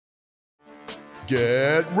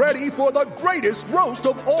Get ready for the greatest roast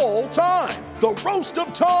of all time, the Roast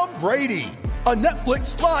of Tom Brady, a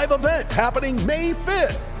Netflix live event happening May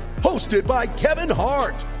 5th. Hosted by Kevin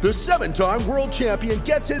Hart, the 7-time world champion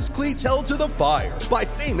gets his cleats held to the fire by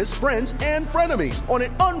famous friends and frenemies on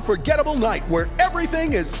an unforgettable night where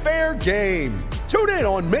everything is fair game. Tune in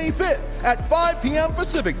on May 5th at 5 p.m.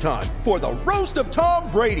 Pacific time for the Roast of Tom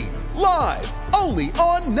Brady, live only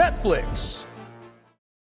on Netflix.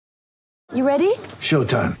 You ready?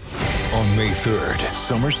 Showtime. On May 3rd,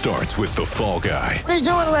 summer starts with The Fall Guy. Let's do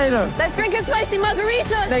it later. Let's drink a spicy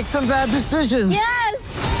margarita. Make some bad decisions. Yes!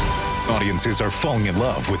 Audiences are falling in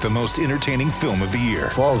love with the most entertaining film of the year.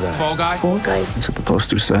 Fall Guy. Fall Guy? Fall Guy. That's what the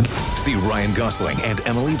poster said. See Ryan Gosling and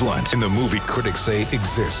Emily Blunt in the movie critics say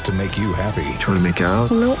exists to make you happy. Trying to make it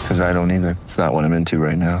out? Nope. Because I don't either. It's not what I'm into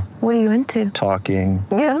right now. What are you into? Talking.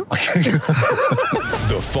 Yeah.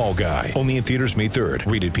 The Fall Guy. Only in theaters May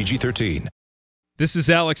 3rd. Rated PG-13. This is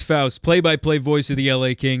Alex Faust, play-by-play voice of the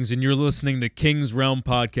LA Kings, and you're listening to Kings Realm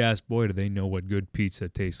Podcast. Boy, do they know what good pizza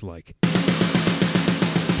tastes like.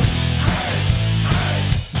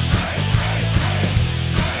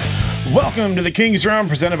 Welcome to the Kings Realm,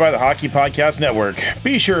 presented by the Hockey Podcast Network.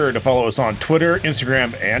 Be sure to follow us on Twitter,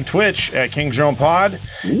 Instagram, and Twitch at Kings Realm Pod,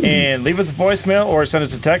 and leave us a voicemail or send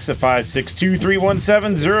us a text at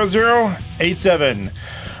 562-317-0087.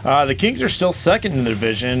 The Kings are still second in the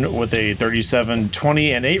division with a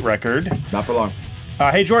 37-20-8 record. Not for long.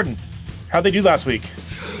 Hey, Jordan, how'd they do last week?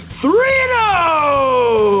 3-0!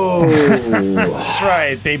 That's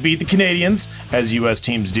right. They beat the Canadians, as U.S.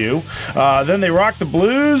 teams do. Then they rocked the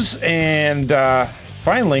Blues and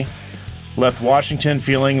finally left Washington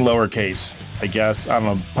feeling lowercase, I guess. I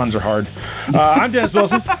don't know. Puns are hard. I'm Dennis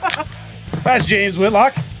Wilson. That's James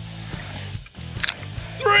Whitlock.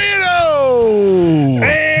 3-0!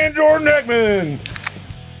 And Jordan Ekman.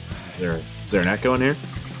 Is there an echo in here?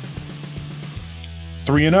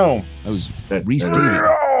 3-0. I was That- restated.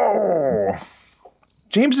 3-0.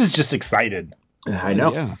 James is just excited. I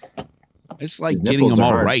know. Yeah. It's like His getting nipples them are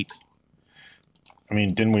all hard. right. I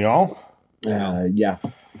mean, didn't we all? Yeah. I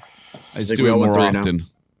just think do we it all went more 3-0. often.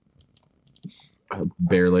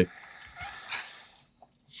 Barely.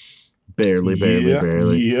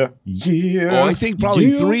 Barely. Yeah. Oh, I think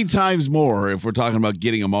probably Yeah. 3 times more if we're talking about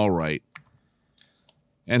getting them all right.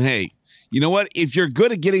 And hey, you know what? If you're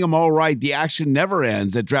good at getting them all right, the action never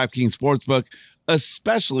ends at DraftKings Sportsbook,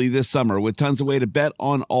 especially this summer. With tons of way to bet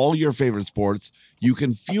on all your favorite sports, you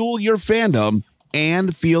can fuel your fandom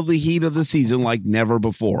and feel the heat of the season like never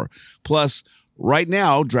before. Plus, right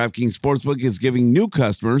now, DraftKings Sportsbook is giving new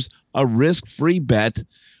customers a risk-free bet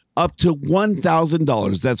up to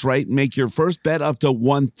 $1,000. That's right. Make your first bet up to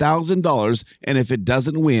 $1,000. And if it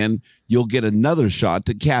doesn't win, you'll get another shot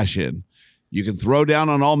to cash in. You can throw down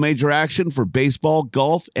on all major action for baseball,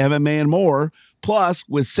 golf, MMA, and more. Plus,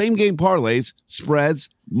 with same-game parlays, spreads,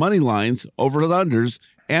 money lines, over-unders,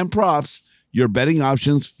 and props, your betting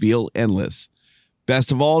options feel endless.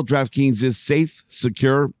 Best of all, DraftKings is safe,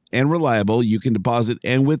 secure, and reliable. You can deposit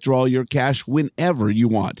and withdraw your cash whenever you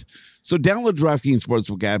want. So download DraftKings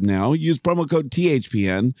Sportsbook app now, use promo code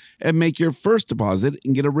THPN, and make your first deposit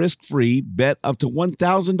and get a risk-free bet up to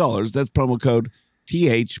 $1,000. That's promo code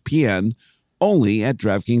THPN, only at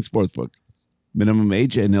DraftKings Sportsbook. Minimum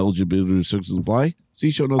age and eligibility restrictions apply. See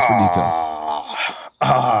show notes for details.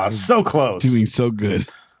 So close. Doing so good.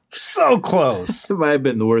 So close. That might have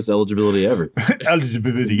been the worst eligibility ever.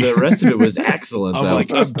 Eligibility. The rest of it was excellent, I'm though.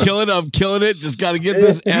 like, I'm killing it. Just got to get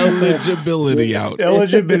this eligibility out.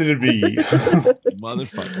 Eligibility.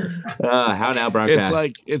 Motherfucker. How now,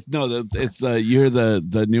 Broncos? You hear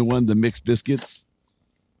the new one, the mixed biscuits?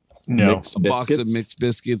 No. Mixed A box of biscuits? mixed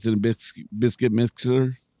biscuits and a biscuit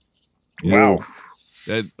mixer. Wow.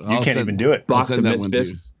 That, You can't even do it. Box I'll of send that mixed one to you.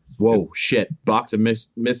 biscuits. Whoa, shit. Box of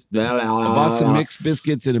mixed. A box of mixed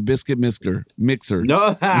biscuits and a biscuit mixer.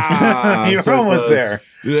 No. You're So almost close. there.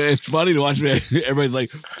 It's funny to watch me. Everybody's like,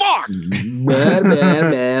 fuck! Blah, blah,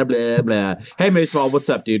 blah, blah, blah. Hey, Mace-Ball,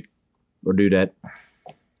 what's up, dude? Or dudette?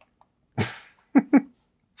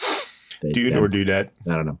 Dude or dudette.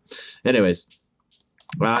 I don't know. Anyways,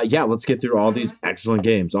 let's get through all these excellent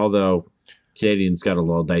games. Although Canadians got a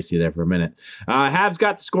little dicey there for a minute. Habs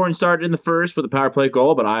got the scoring started in the first with a power play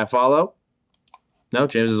goal, but I follow. No,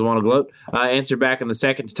 James doesn't want to gloat. Answer back in the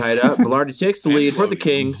second to tie it up. Velarde takes the lead for the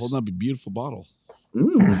Kings. Holding up a beautiful bottle.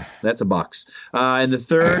 That's a box. In the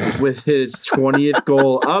third, with his 20th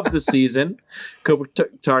goal of the season,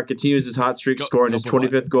 Kopitar continues his hot streak, scoring his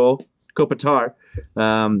 25th goal. Kopitar,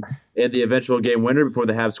 and the eventual game winner before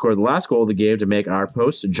the Habs scored the last goal of the game to make our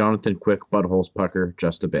post Jonathan Quick buttholes pucker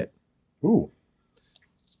just a bit. Ooh.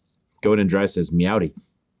 Going in dry says meowdy.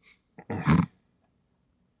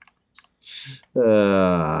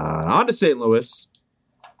 On to St. Louis.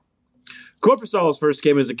 Korpisalo's first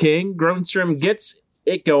game as a King. Grundstrom gets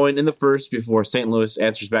it going in the first before St. Louis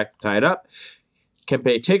answers back to tie it up.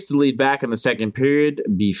 Kempe takes the lead back in the second period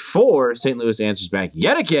before St. Louis answers back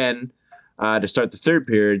yet again to start the third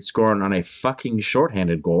period, scoring on a fucking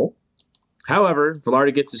shorthanded goal. However,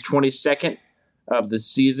 Velarde gets his 22nd of the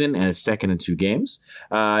season and his second in 2 games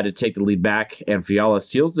to take the lead back, and Fiala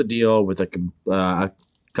seals the deal with a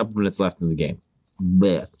couple minutes left in the game.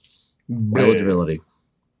 Blech. Eligibility.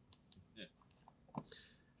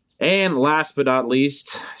 And last but not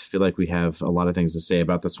least, I feel like we have a lot of things to say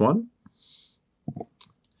about this one.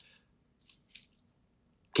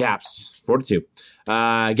 Caps, 42.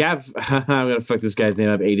 I'm going to fuck this guy's name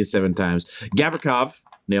up 87 times. Gavrikov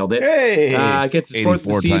nailed it. Hey! Gets his 4th of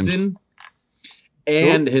the 84 times. season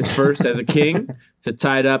and his first as a King to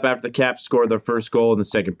tie it up after the Caps scored their first goal in the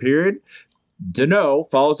second period.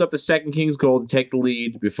 Danault follows up the second Kings goal to take the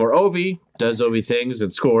lead before Ovi does Ovi things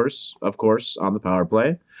and scores, of course, on the power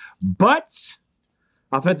play. But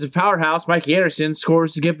offensive powerhouse Mikey Anderson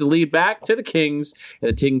scores to give the lead back to the Kings,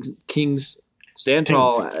 and the Kings stand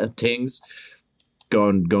tall. Tings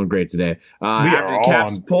going great today. After the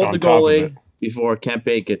Caps pulled the goalie before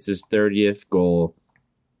Kempe gets his 30th goal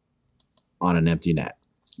on an empty net.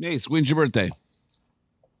 Mace, when's your birthday?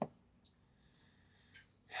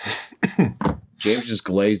 James just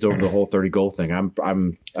glazed over the whole 30-goal thing. I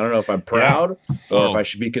don't know if I'm proud or if I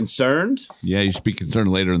should be concerned. Yeah, you should be concerned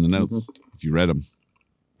later in the notes if you read them.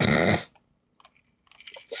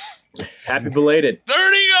 Happy belated.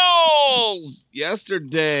 30 goals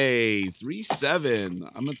yesterday. 3-7.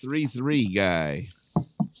 I'm a 3-3 guy.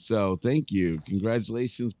 So thank you.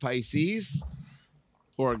 Congratulations, Pisces.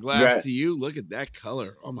 Pour a glass to you. Look at that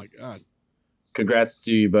color. Oh, my God. Congrats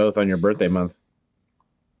to you both on your birthday month.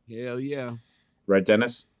 Hell yeah. Right,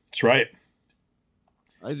 Dennis? That's right.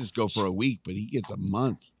 I just go for a week, but he gets a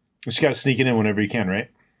month. You just got to sneak it in whenever you can, right?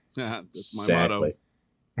 That's my motto.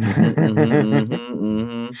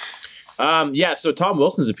 Yeah, so Tom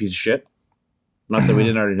Wilson's a piece of shit. Not that we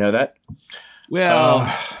didn't already know that.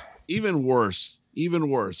 Well, even worse,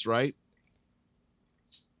 right?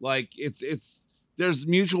 Like it's there's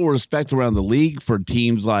mutual respect around the league for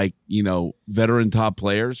teams like, veteran top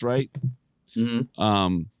players, right?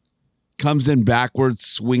 Mm-hmm. Comes in backwards,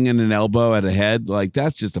 swinging an elbow at a head. Like,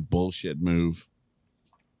 that's just a bullshit move.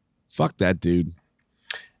 Fuck that dude.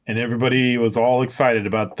 And everybody was all excited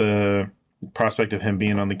about the prospect of him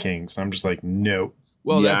being on the Kings. I'm just like, no.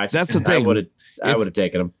 Well, yeah, that's the thing. I would have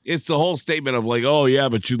taken him. It's the whole statement of like, oh, yeah,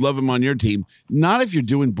 but you love him on your team. Not if you're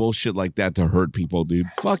doing bullshit like that to hurt people, dude.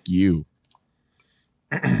 Fuck you.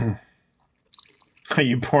 Are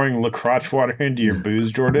you pouring La Croche water into your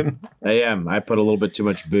booze, Jordan? I am. I put a little bit too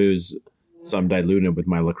much booze, so I'm diluting it with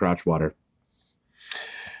my La Croche water.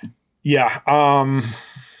 Yeah. I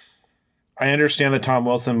understand that Tom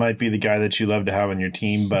Wilson might be the guy that you love to have on your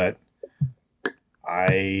team, but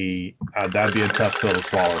that'd be a tough pill to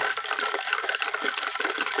swallow.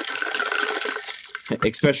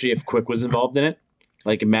 Especially if Quick was involved in it.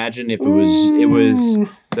 Like, imagine if it was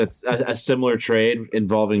that's a similar trade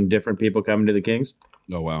involving different people coming to the Kings.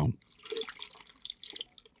 Oh, wow.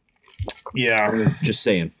 Yeah. Just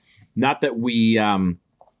saying. Not that we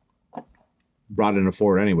brought in a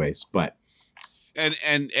forward anyways, but. And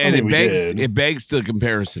it begs the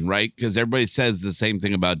comparison, right? Because everybody says the same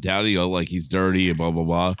thing about Doughty, like he's dirty and blah, blah,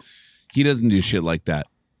 blah. He doesn't do shit like that.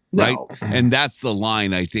 Right. No. And that's the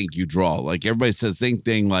line I think you draw. Like, everybody says the same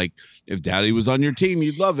thing. Like, if Doughty was on your team,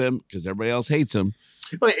 you'd love him because everybody else hates him.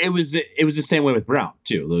 But it was the same way with Brown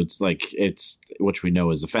too. It's which we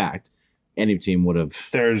know is a fact. Any team would have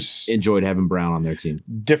enjoyed having Brown on their team.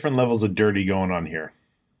 Different levels of dirty going on here.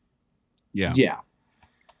 Yeah. Yeah.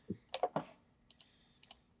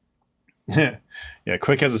 Yeah,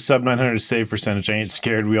 Quick has a sub 900 save percentage. I ain't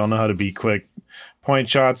scared. We all know how to beat Quick. Point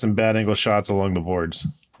shots and bad angle shots along the boards.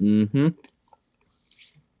 Mm-hmm.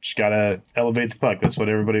 Just gotta elevate the puck. That's what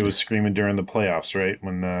everybody was screaming during the playoffs, right?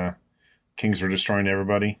 When Kings were destroying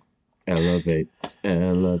everybody. Elevate. I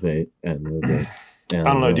don't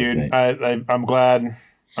know, dude. I'm glad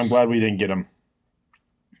we didn't get him.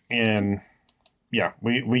 And yeah,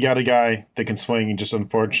 we got a guy that can swing. Just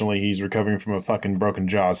unfortunately, he's recovering from a fucking broken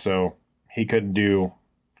jaw, so he couldn't do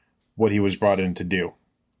what he was brought in to do.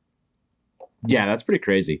 Yeah, that's pretty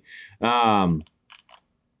crazy. I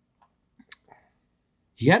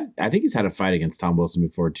think he's had a fight against Tom Wilson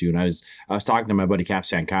before too. And I was talking to my buddy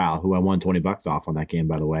Caps fan Kyle, who I won $20 off on that game,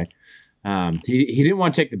 by the way. He didn't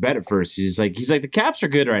want to take the bet at first. He's like the Caps are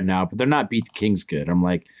good right now, but they're not beat the Kings good. I'm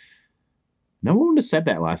like, No one would have said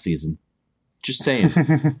that last season. Just saying.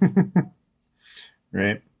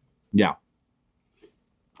 Right. Yeah.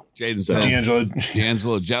 Jaden So- says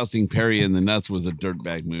D'Angelo. jousting Perry in the nuts was a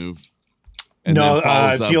dirtbag move. And No, then I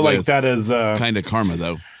follows up feel like with that is kind of karma,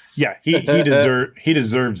 though. yeah, he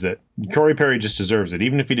deserves it. Corey Perry just deserves it.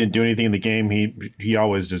 Even if he didn't do anything in the game, he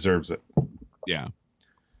always deserves it. Yeah.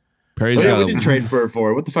 Perry's Oh, yeah, got we didn't trade for it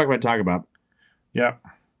for. What the fuck am I talking about? Yeah.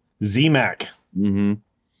 Z-Mac. Mm-hmm.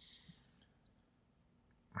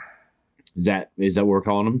 Is that what we're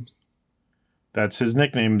calling him? That's his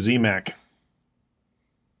nickname, Z-Mac.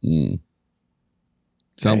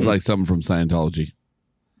 Sounds like something from Scientology.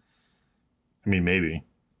 I mean, maybe.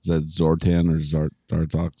 Is that Zortan or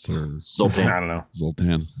Zartox or Sultan. I don't know.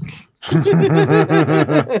 Zoltan?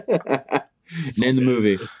 Name the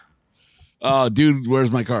movie. Oh, dude,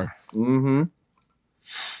 where's my car? Mm-hmm.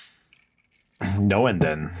 No and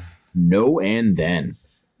then. No and then.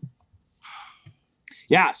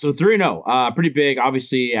 Yeah, so 3-0. Pretty big,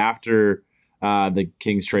 obviously, after the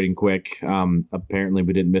Kings trading quick. Apparently,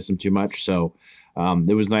 we didn't miss them too much. So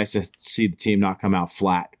it was nice to see the team not come out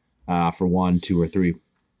flat for 1, 2, or 3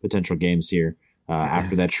 potential games here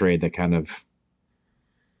after that trade that kind of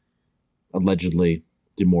allegedly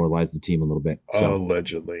demoralized the team a little bit. So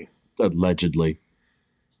Allegedly.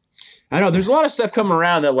 I know there's a lot of stuff coming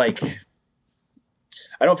around that like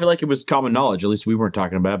I don't feel like it was common knowledge. At least we weren't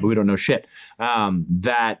talking about it, but we don't know shit.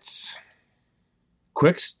 That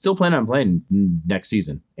Quick's still planning on playing next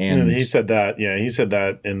season, and he said that. Yeah, he said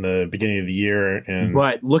that in the beginning of the year. And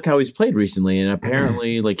but look how he's played recently, and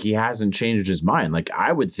apparently, like he hasn't changed his mind. Like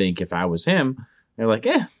I would think if I was him, they're like,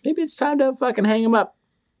 maybe it's time to fucking hang him up.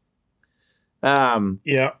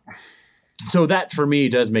 yeah, So that for me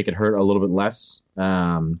does make it hurt a little bit less.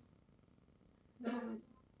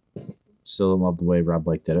 Still love the way Rob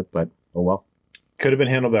Blake did it, but oh well. could have been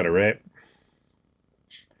handled better, right?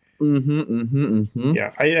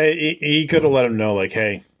 Yeah, he could have let him know, like,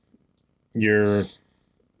 hey, it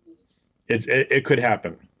could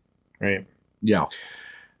happen, right? Yeah.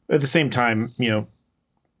 At the same time,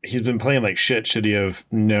 he's been playing like shit. Should he have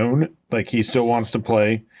known? Like, he still wants to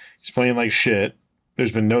play. He's playing like shit.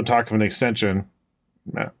 There's been no talk of an extension.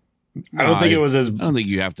 I don't think it was as. I don't think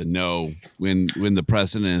you have to know when the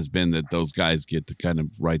precedent has been that those guys get to kind of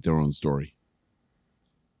write their own story.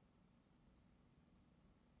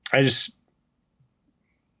 I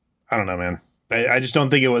don't know, man. I just don't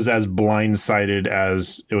think it was as blindsided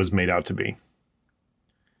as it was made out to be.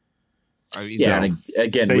 I mean, Yeah, and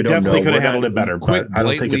again, They we don't definitely know. could have We're handled not- it better, Quick but I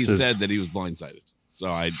don't think blatantly it's as, said that he was blindsided. So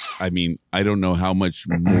I mean, I don't know how much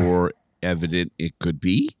more evident it could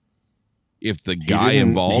be if the guy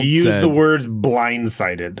involved He used said the words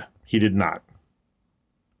blindsided. He did not.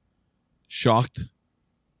 shocked.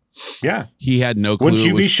 Yeah. He had no clue. Wouldn't it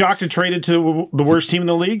you be was- shocked and traded to the worst team in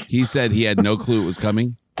the league? He said he had no clue it was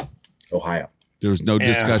coming. Ohio. There was no Yeah.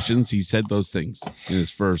 discussions. He said those things in his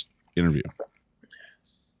first interview.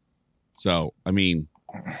 So, I mean,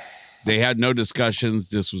 they had no discussions.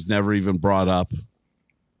 This was never even brought up.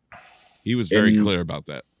 He was very In- clear about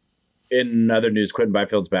that. In other news, Quentin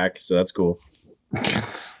Byfield's back, so that's cool.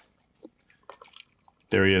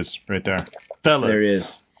 There he is, right there. Fellas. There he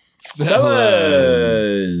is.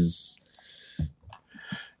 Fellas.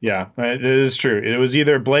 Yeah, it is true. It was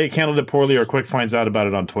either Blake handled it poorly or Quick finds out about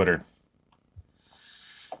it on Twitter.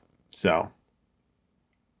 So,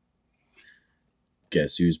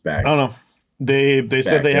 Guess who's back? I don't know. They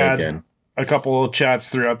said Back they had again. a couple of chats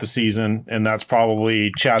throughout the season, and that's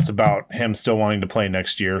probably chats about him still wanting to play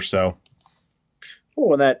next year. So,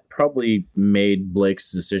 Well, that probably made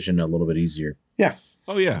Blake's decision a little bit easier. yeah.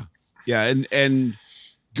 Oh yeah, yeah, and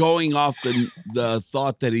going off the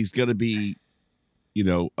thought that he's going to be,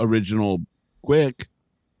 original Quick,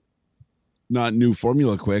 not new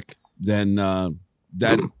formula Quick, then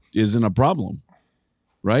that isn't a problem,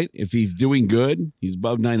 right? If he's doing good, he's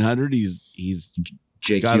above 900. He's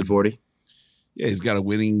JQ40. yeah, he's got a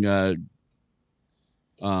winning.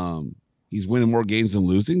 He's winning more games than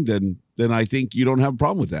losing. Then I think you don't have a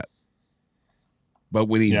problem with that. But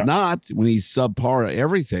when he's not, when he's subpar at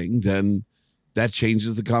everything, then that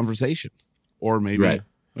changes the conversation. Or maybe, Right.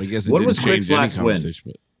 I guess it What didn't was change Quick's any last win?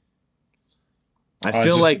 conversation. But I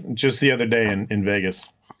feel like, just the other day in Vegas.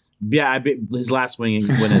 his last win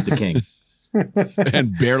as a king.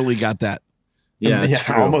 and barely got that. Yeah, that's Yeah,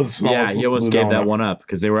 true. almost he blew almost that gave one that up. one up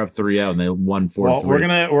because they were up 3-0 and they won 4-3. Well,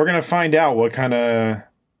 we're gonna find out what kind of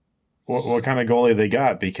goalie they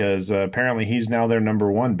got, because apparently he's now their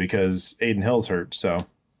number one because Aiden Hill's hurt. So,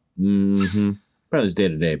 Mm-hmm. Probably it's day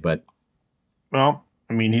to day, but well,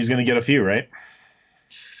 I mean, he's gonna get a few, right?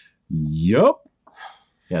 yup.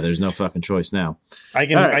 Yeah, there's no fucking choice now. I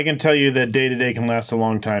can All right. I can tell you that day-to-day can last a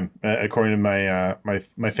long time, according to my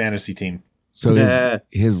my fantasy team. So Yeah.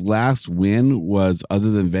 his last win was, other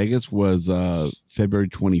than Vegas, was February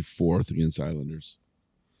 24th against Islanders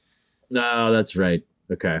No, that's right.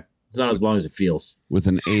 Okay. It's not as long as it feels. with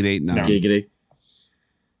an 8-8-9. Giggity.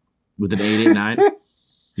 With an 8-8-9?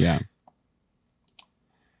 Yeah.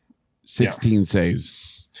 16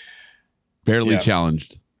 saves. Barely Yeah.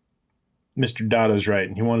 challenged. Mr. Dada's right.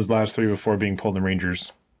 He won his last 3 before being pulled in the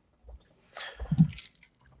Rangers.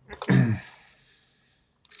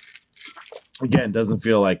 Again, doesn't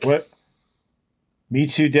feel like What? Me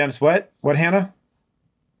too, Dennis. What? What, Hannah?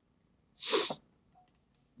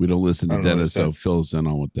 We don't listen I to don't know what Dennis, you so said. fill us in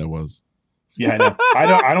on what that was. Yeah, I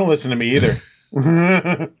know. I don't listen to me either.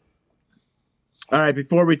 All right,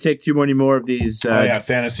 before we take too many more of these, Oh yeah,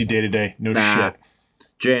 fantasy day-to-day. No shit.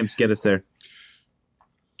 James, get us there.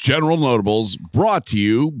 General Notables brought to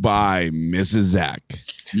you by Mrs. Zach.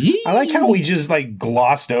 I like how we just like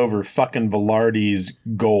glossed over fucking Velarde's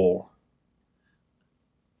goal.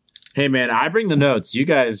 Hey, man, I bring the notes. You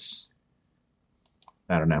guys,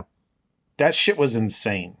 I don't know. That shit was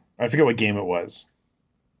insane. I forget what game it was.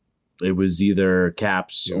 It was either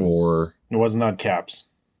Caps Yes. or It was not Caps.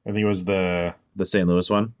 I think it was the the St. Louis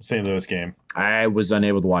one. St. Louis game. I was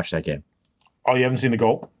unable to watch that game. Oh, you haven't seen the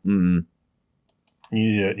goal? Mm-mm.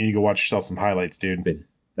 You need to go watch yourself some highlights, dude.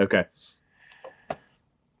 Okay.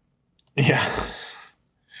 Yeah.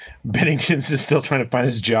 Bennington's is still trying to find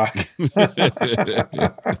his jock.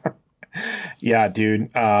 Yeah, dude.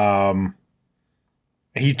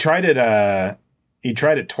 He tried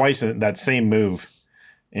it twice in that same move.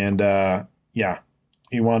 And yeah,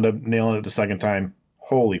 he wound up nailing it the second time.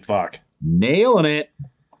 Holy fuck. Nailing it.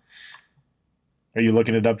 Are you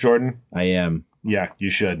looking it up, Jordan? I am. Yeah, you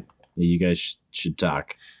should. You guys should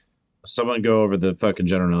talk. Someone go over the fucking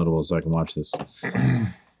general notables so I can watch this.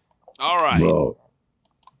 All right. Whoa.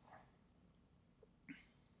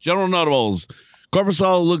 General Notables.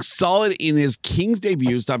 Korpisalo looks solid in his Kings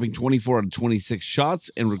debut, stopping 24 out of 26 shots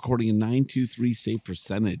and recording a .923 save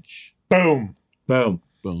percentage. Boom. Boom.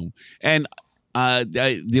 Boom. And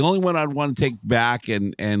the only one I'd want to take back,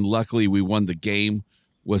 and luckily we won the game,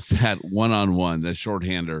 was that one-on-one, the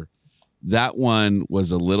shorthander. That one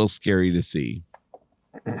was a little scary to see.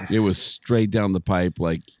 It was straight down the pipe.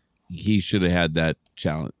 Like, he should have had that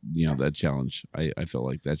challenge. That challenge. I felt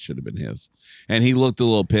like that should have been his. And he looked a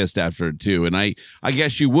little pissed after it too. And I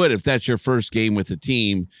guess you would, if that's your first game with the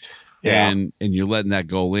team, Yeah. and you're letting that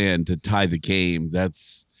goal in to tie the game.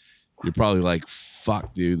 You're probably like,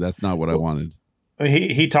 fuck, dude, that's not what I wanted.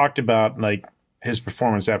 He talked about like his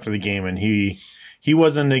performance after the game, and he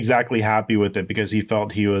wasn't exactly happy with it because he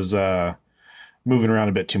felt he was moving around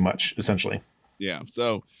a bit too much, essentially. Yeah.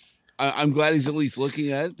 So I'm glad he's at least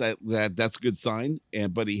looking at it. That's a good sign.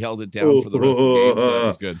 But he held it down for the rest of the game, so that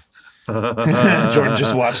was good. Jordan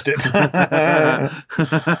just watched it.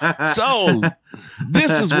 So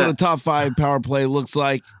this is what a top 5 power play looks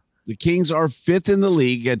like. The Kings are 5th in the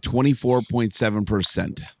league at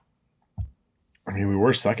 24.7%. I mean, we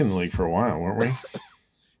were second in the league for a while, weren't we?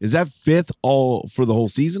 Is that 5th all for the whole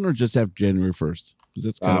season or just after January 1st? Because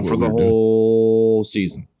that's kind of For the whole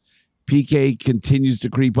season. PK continues to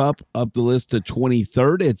creep up the list to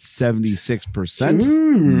 23rd at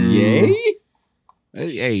 76%. Yay.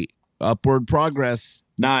 Hey, upward progress.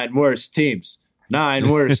 9 worst teams. 9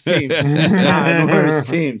 worst teams. 9 worst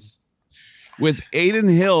teams. With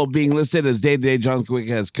Aiden Hill being listed as day-to-day, John Quick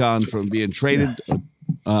has gone from being traded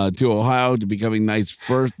to Ohio to becoming Knight's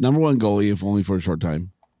first number 1 goalie, if only for a short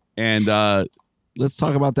time. And let's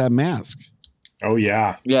talk about that mask. Oh,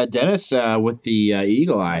 yeah. Yeah, Dennis with the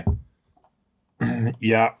eagle eye.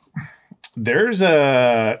 Yeah. There's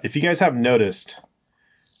if you guys haven't noticed,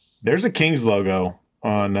 there's a Kings logo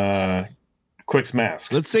on Quick's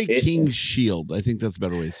mask. Let's say King's Shield. I think that's a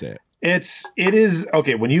better way to say it. It is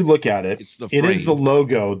okay when you look at it. It's the it is frame. the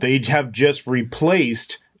logo. They have just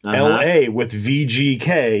replaced LA with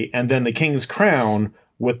VGK and then the King's crown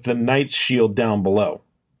with the Knight's shield down below.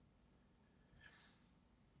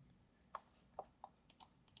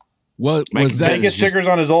 What Mike was Did that? he get stickers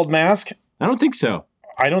on his old mask? I don't think so.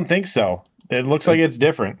 I don't think so. It looks like it's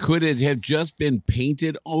different. Could it have just been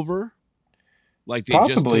painted over? Like they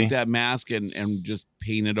Possibly. just took that mask and just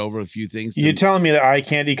painted over a few things? You telling me that Eye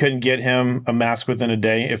Candy couldn't get him a mask within a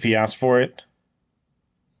day if he asked for it?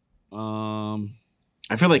 I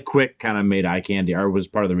feel like Quick kind of made Eye Candy, or was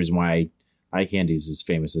part of the reason why Eye Candy's as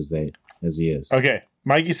famous as he is. Okay.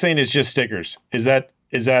 Mikey's saying it's just stickers. Is that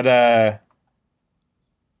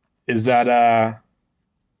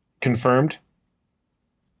confirmed?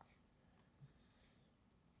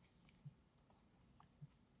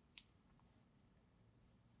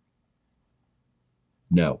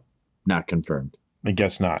 No, not confirmed I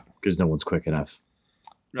guess not. because no one's quick enough.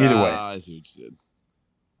 Either way. I see what you did.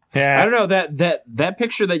 Yeah. I don't know that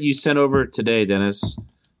picture that you sent over today, Dennis.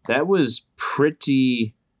 That was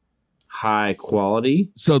pretty high quality.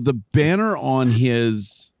 So the banner on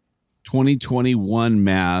his 2021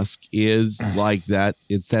 mask is like that.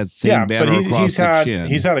 It's that same banner across the chin.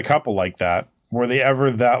 He's had a couple like that. Were they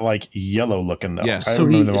ever that like yellow looking though? Yes. I So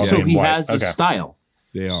remember them all being he white. has a Okay. style.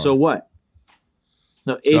 They are. So what?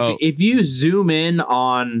 No, So- if you zoom in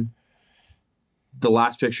on the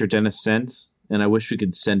last picture Dennis sent, and I wish we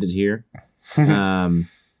could send it here,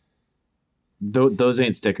 those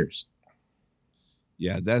ain't stickers.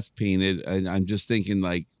 Yeah, that's painted. I'm just thinking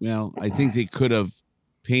like, well, I think they could have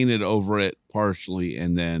painted over it partially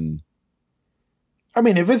and then. I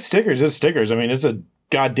mean, if it's stickers, it's stickers. I mean, it's a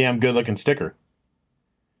goddamn good looking sticker.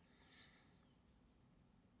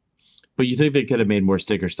 But you think they could have made more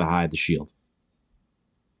stickers to hide the shield?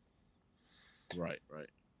 Right.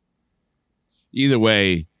 Either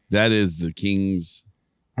way, that is the King's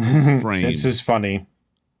frame. It's just funny.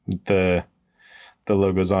 The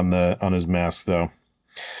logo's on his mask though.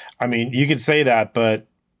 I mean, you could say that, but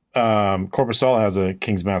Corpusala has a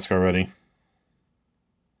King's mask already.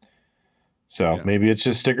 So maybe it's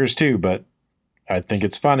just stickers too, but I think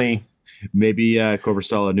it's funny. Maybe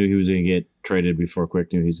Corpusala knew he was going to get traded before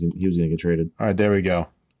Quick knew he was going to get traded. All right, there we go.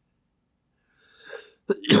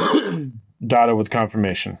 Data with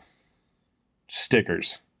confirmation.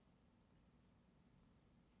 Stickers.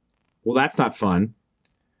 Well, that's not fun.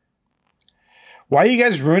 Why are you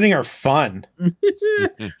guys ruining our fun?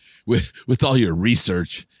 with all your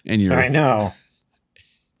research and your I know.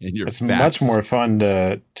 and your It's facts. much more fun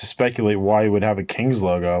to speculate why you would have a King's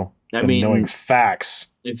logo than mean- knowing facts.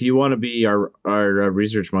 If you want to be our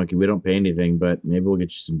research monkey, we don't pay anything, but maybe we'll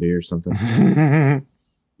get you some beer or something.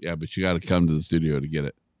 Yeah, but you got to come to the studio to get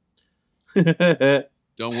it.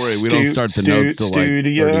 Don't worry, we don't start the notes till like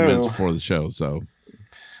 30 minutes before the show, so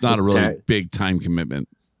it's not It's a really big time commitment.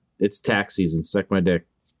 It's tax season. Suck my dick.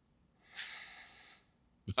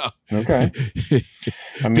 Okay.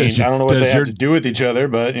 I mean, I don't know what they have to do with each other,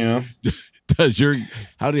 but you know. Does your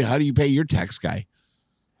how do you pay your tax guy?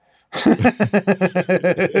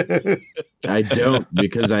 I don't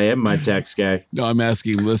because I am my tax guy. No, I'm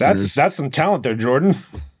asking listeners. That's some talent there, Jordan.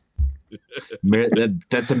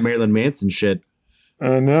 That's a Marilyn Manson shit.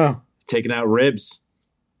 I know. Taking out ribs.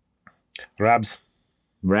 Rabs.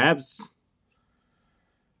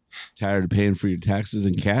 Tired of paying for your taxes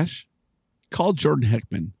in cash? Call Jordan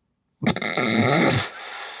Heckman.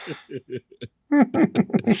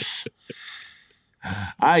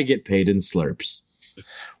 I get paid in slurps.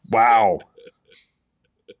 Wow.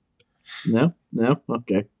 No?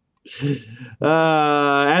 Okay.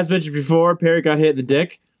 As mentioned before, Perry got hit in the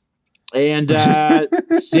dick. And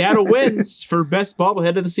Seattle wins for best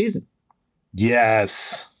bobblehead of the season.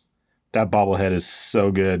 Yes. That bobblehead is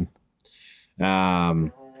so good.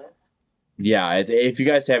 Yeah, if you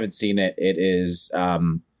guys haven't seen it, it is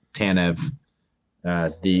Tanev,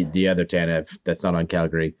 the other Tanev that's not on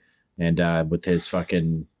Calgary, and with his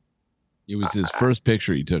fucking. It was his first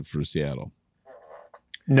picture he took for Seattle.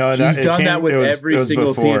 No, he's done that with every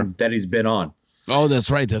single team that he's been on. Oh,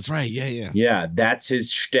 that's right. Yeah. Yeah, that's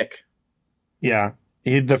his shtick. Yeah.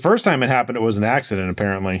 The first time it happened, it was an accident,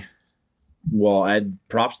 apparently. Well,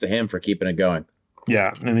 props to him for keeping it going.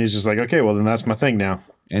 Yeah, and he's just like, okay, well, then that's my thing now.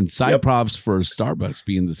 And side props for Starbucks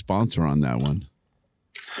being the sponsor on that one.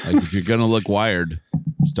 Like, if you're going to look wired,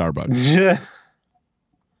 Starbucks. Yeah.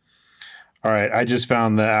 All right, I just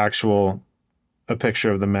found a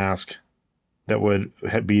picture of the mask that would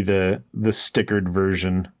be the stickered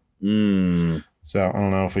version. So I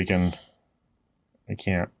don't know if we can. I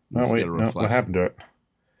can't. Oh, wait. No, what happened to it?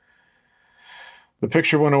 The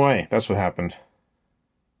picture went away. That's what happened.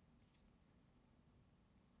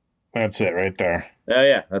 That's it right there. Oh,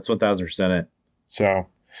 yeah. That's 1,000% it. So,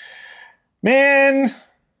 man,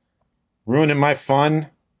 ruining my fun.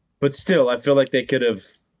 But still, I feel like they could have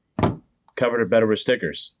covered it better with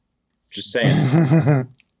stickers. Just saying.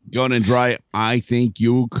 Going in dry, I think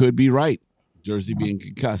you could be right. Jersey being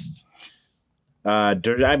concussed. I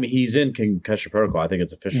mean, he's in concussion protocol. I think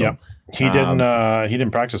it's official. Yeah, he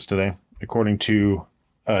didn't practice today, according to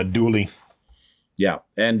Dooley. Yeah,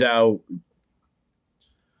 and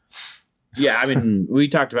yeah, I mean, we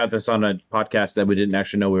talked about this on a podcast that we didn't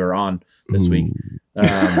actually know we were on this week.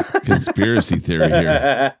 Conspiracy theory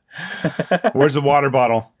here. Where's the water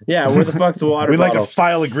bottle? Yeah, where the fuck's the water We'd bottle? like to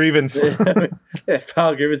file a grievance. File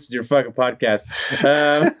a grievance with your fucking podcast.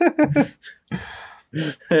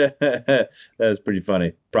 That was pretty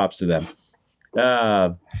funny. Props to them.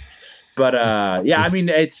 But yeah, I mean,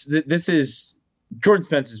 this is Jordan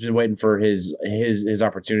Spence has been waiting for his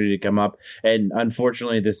opportunity to come up, and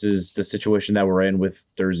unfortunately, this is the situation that we're in with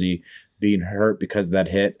Thursday being hurt because of that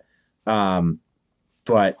hit.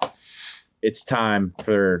 But it's time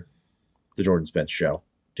for the Jordan Spence show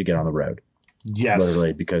to get on the road. Yes,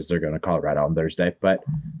 literally, because they're going to Colorado on Thursday. But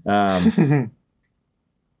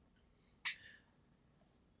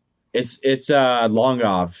it's long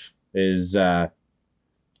off is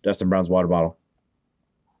Dustin Brown's water bottle.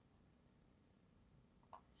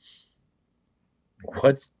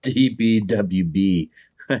 What's DBWB?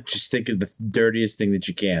 Just think of the dirtiest thing that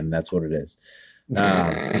you can. That's what it is.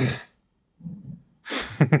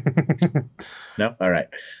 No? All right.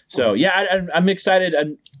 So, yeah, I'm excited.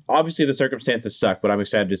 And obviously, the circumstances suck, but I'm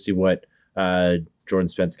excited to see what Jordan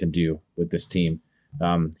Spence can do with this team.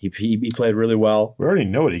 He played really well. We already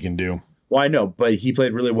know what he can do. Well, I know, but he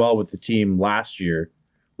played really well with the team last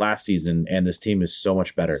season, and this team is so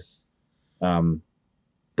much better.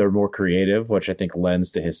 They're more creative, which I think lends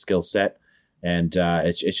to his skill set, and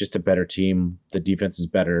it's just a better team. The defense is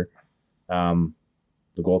better.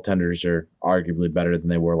 The goaltenders are arguably better than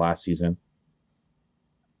they were last season.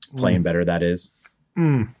 Playing better, that is.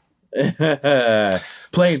 Playing better.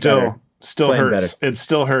 Still Playing hurts. better. It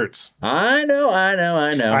still hurts. I know.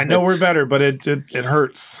 I know we're better, but it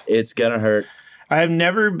hurts. It's gonna hurt. I have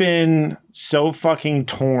never been so fucking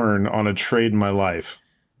torn on a trade in my life.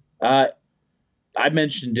 I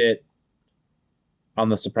mentioned it on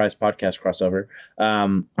the surprise podcast crossover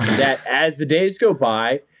that as the days go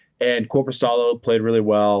by and Korpisalo played really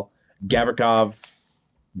well, Gavrikov,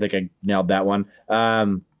 I think I nailed that one,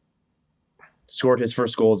 scored his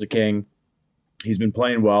first goal as a King. He's been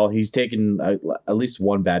playing well. He's taken at least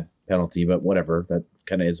one bad penalty, but whatever. That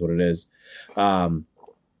kind of is what it is. How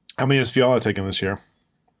many has Fiala taken this year?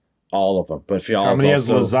 All of them. But Fiala How many has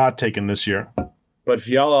Lazat taken this year? But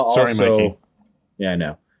Fiala also... Sorry, Mikey. Yeah, I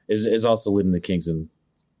know. Is also leading the Kings in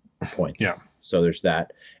points. Yeah. So there's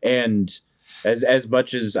that. And as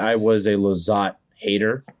much as I was a Lazat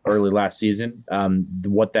hater early last season,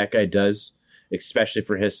 what that guy does, especially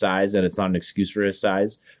for his size, and it's not an excuse for his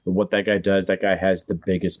size, but what that guy does, that guy has the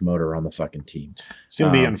biggest motor on the fucking team. It's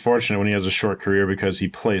going to be unfortunate when he has a short career because he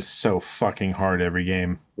plays so fucking hard every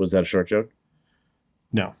game. Was that a short joke?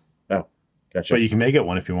 No. Oh, gotcha. But you can make it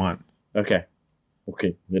one if you want. Okay,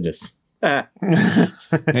 it is.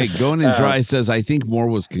 Hey, Going in Dry says, I think Moore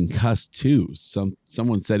was concussed too.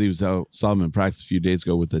 Someone said he saw him in practice a few days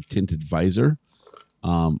ago with a tinted visor.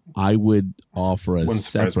 I would offer a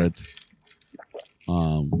separate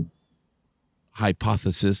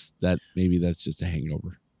hypothesis that maybe that's just a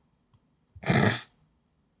hangover.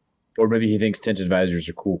 Or maybe he thinks tinted visors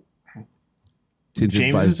are cool.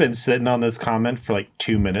 James has been sitting on this comment for like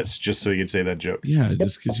 2 minutes just so he could say that joke. Yeah,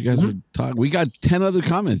 just because you guys are talking. We got 10 other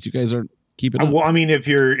comments. You guys aren't keeping up. Well, I mean, if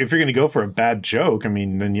you're going to go for a bad joke, I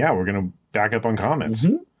mean, then yeah, we're going to back up on comments.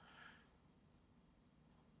 Mm-hmm.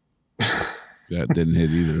 That didn't hit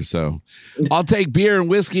either. So I'll take beer and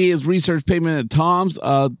whiskey as research payment at Tom's.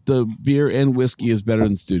 The beer and whiskey is better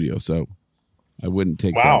in the studio, so I wouldn't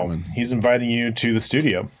take that one. He's inviting you to the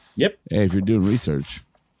studio. Yep. Hey, if you're doing research.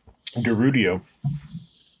 Garudio.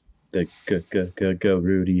 The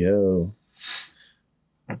Garudio.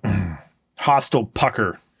 Hostile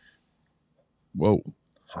Pucker. Whoa.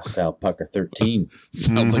 Hostile Pucker 13.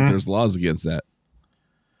 Sounds like there's laws against that.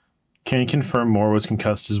 Can you confirm Moore was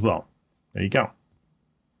concussed as well? There you go.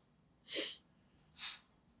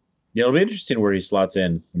 Yeah, it'll be interesting where he slots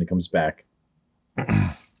in when he comes back.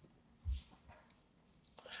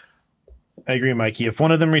 I agree, Mikey. If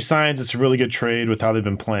one of them resigns, it's a really good trade with how they've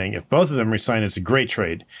been playing. If both of them resign, it's a great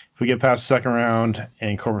trade. If we get past the second round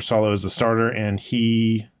and Korpisalo is the starter and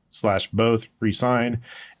he/both resign,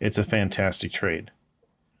 it's a fantastic trade.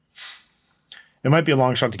 It might be a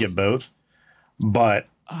long shot to get both, but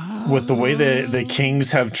with the way the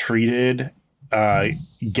Kings have treated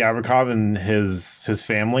Gavrikov and his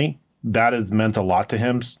family, that has meant a lot to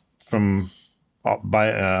him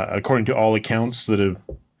according to all accounts that have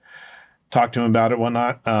talked to him about it,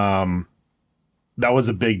 whatnot. That was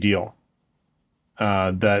a big deal.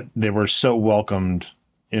 That they were so welcomed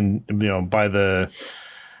by the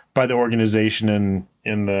organization and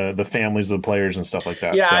in the families of the players and stuff like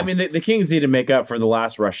that. Yeah, so. I mean the Kings need to make up for the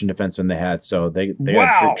last Russian defenseman they had, so they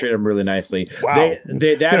got to treat him really nicely. Wow.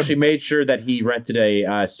 They actually made sure that he rented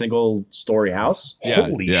a single story house. Yeah,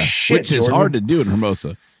 Holy shit, which is Jordan. hard to do in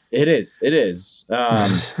Hermosa. It is.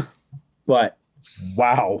 But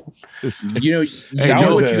wow, you know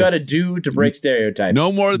what you got to do to break stereotypes.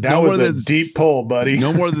 No more that was than a deep pull, buddy.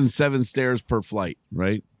 No more than 7 stairs per flight,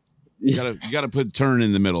 right? You gotta put turn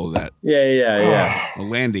in the middle of that. Yeah. A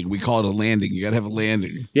landing. We call it a landing. You gotta have a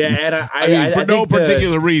landing. Yeah, and I mean, for no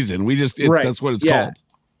particular reason. We just that's what it's called.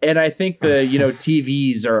 And I think the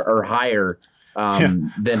TVs are higher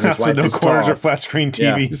than his That's wife no is corners tall. or flat screen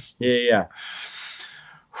TVs. Yeah.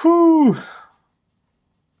 Whew.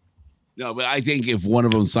 No, but I think if one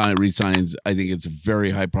of them resigns, I think it's a very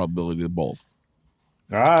high probability of both.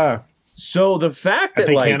 So the fact I that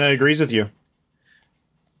think Hannah agrees with you.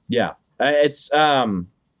 Yeah, it's I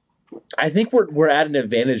think we're at an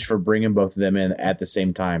advantage for bringing both of them in at the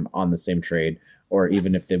same time on the same trade, or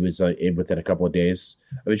even if it was within a couple of days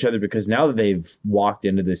of each other, because now that they've walked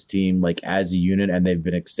into this team like as a unit and they've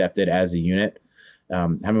been accepted as a unit. How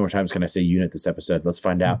many more times can I say unit this episode? Let's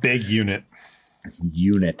find out. Big unit.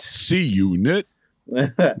 C unit.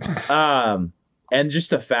 And just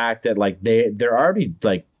the fact that like they're already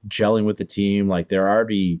like gelling with the team, like they're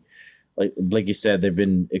already like you said, they've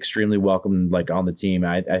been extremely welcomed like on the team.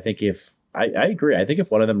 I think if I agree, I think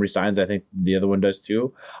if one of them resigns, I think the other one does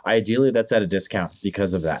too. Ideally, that's at a discount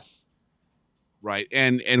because of that. Right.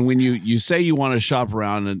 And when you say you want to shop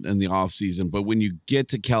around in the off season, but when you get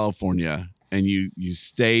to California and you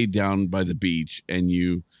stay down by the beach and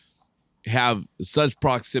you have such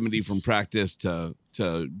proximity from practice to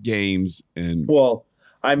games and well,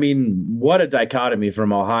 I mean, what a dichotomy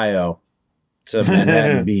from Ohio to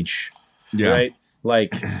Manhattan Beach. Yeah. Right?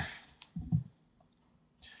 Like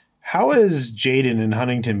how is Jaden in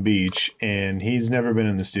Huntington Beach and he's never been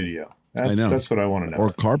in the studio? I know. That's what I want to know. Or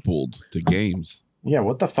carpooled to games. Yeah,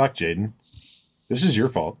 what the fuck, Jaden? This is your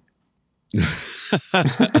fault.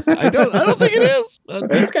 I don't think it is.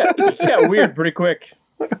 This got weird pretty quick.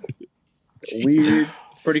 Weird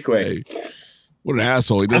pretty quick. Hey, what an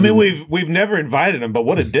asshole. I mean, we've never invited him, but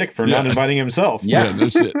what a dick for not inviting himself. Yeah, no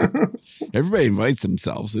shit. Everybody invites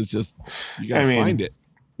themselves. It's just you gotta find it.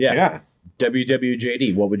 Yeah.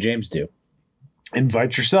 WWJD, what would James do?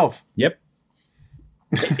 Invite yourself. Yep.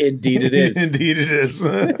 Indeed it is. Indeed it is.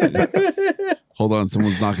 Hold on,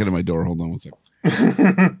 someone's knocking at my door. Hold on one second.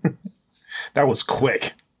 That was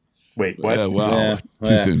quick. Wait, what? Wow.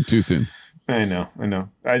 Too soon. I know.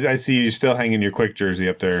 I see you still hanging your Quick jersey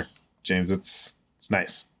up there, James. It's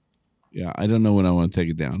nice. Yeah, I don't know when I want to take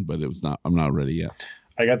it down, but I'm not ready yet.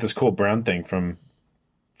 I got this cool brown thing from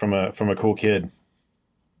a cool kid.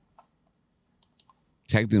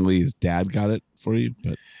 Technically, his dad got it for you,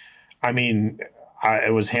 but I mean,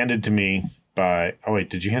 it was handed to me by. Oh wait,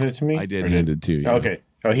 did you hand it to me? I did hand it to you. Okay.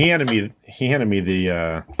 Oh, he handed me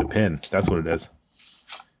the pin. That's what it is.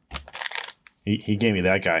 He gave me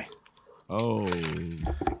that guy. Oh.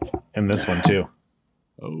 And this one too.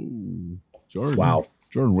 Oh, Jordan. Wow.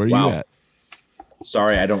 Jordan, where are you at?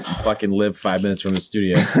 Sorry, I don't fucking live 5 minutes from the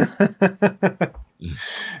studio.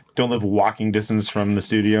 Don't live walking distance from the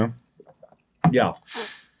studio. Yeah.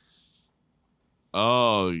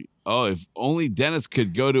 Oh, if only Dennis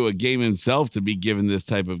could go to a game himself to be given this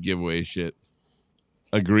type of giveaway shit.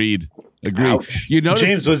 Agreed. Ouch. You notice,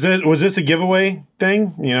 James, was this a giveaway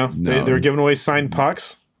thing? You know, No. they were giving away signed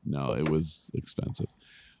pucks. No, it was expensive.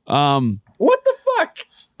 What the fuck?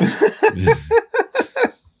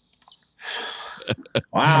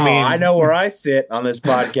 Wow, I know where I sit on this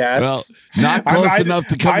podcast. Well, not close enough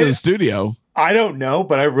to come to the studio. I don't know,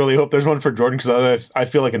 but I really hope there's one for Jordan because I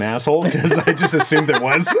feel like an asshole because I just assumed there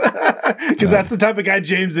was because that's the type of guy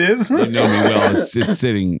James is. You know me well. It's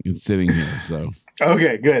sitting here. So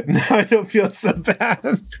okay, good. Now I don't feel so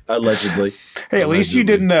bad. Allegedly. Hey, at least you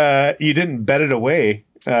didn't bet it away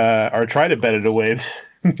or try to bet it away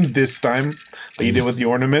this time like you did with the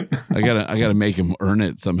ornament. I gotta make him earn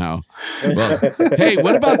it somehow. Well, hey,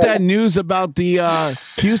 what about that news about the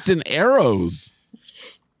Houston Aeros?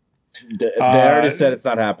 They already said it's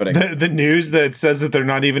not happening. The news that says that they're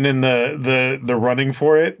not even in the running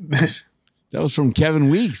for it. That was from Kevin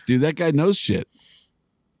Weeks, dude. That guy knows shit.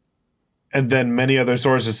 And then many other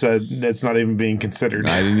sources said it's not even being considered.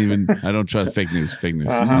 I don't trust fake news. I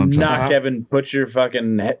don't trust Nah, it. Kevin, put your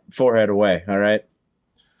fucking forehead away, all right?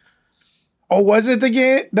 Oh, was it that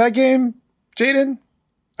game, Jaden?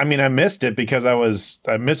 I mean, I missed it because I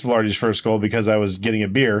missed Velarde's first goal because I was getting a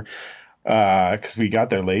beer because we got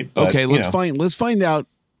there late. But, Okay, let's find out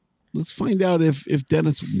if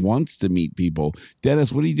Dennis wants to meet people.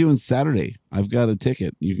 Dennis, what are you doing Saturday? I've got a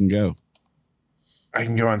ticket. You can go. I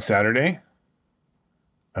can go on Saturday.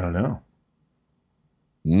 I don't know.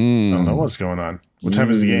 I I don't know what's going on. What time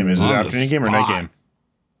is the game? Is it On the afternoon game or night spot. game?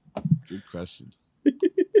 Good question.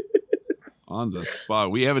 On the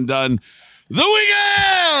spot. We haven't done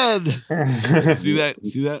the weekend. See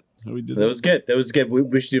that? How we did that? That was good.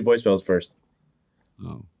 We should do voicemails first.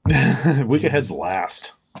 Oh. Week ahead's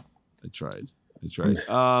last. I tried.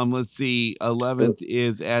 Let's see. 11th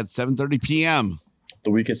is at 7:30 p.m.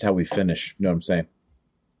 The week is how we finish. You know what I'm saying?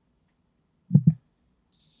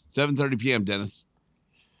 7:30 p.m. Dennis.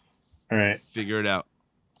 All right. Figure it out.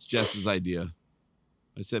 It's Jess's idea.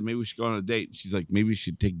 I said maybe we should go on a date. She's like, maybe we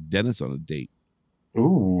should take Dennis on a date.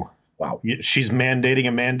 Ooh. Wow. She's mandating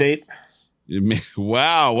a mandate?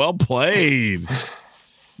 Wow. Well played.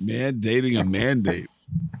 Mandating a mandate.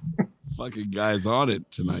 Fucking guy's on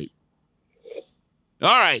it tonight.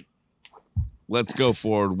 All right. Let's go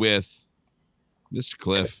forward with Mr.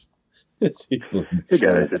 Cliff. Hey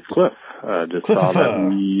guys, it's Cliff. Just saw that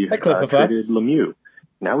we traded Lemieux.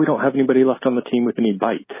 Now we don't have anybody left on the team with any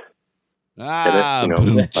bite. Bite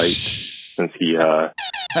since he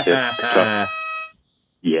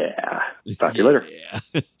yeah. Talk to you later.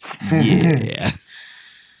 Yeah.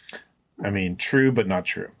 I mean, true, but not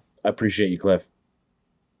true. I appreciate you, Cliff.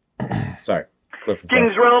 Sorry, Cliff.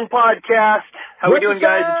 Kings Realm Podcast. How we doing,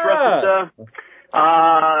 guys? It's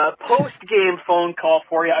Russell. Post-game phone call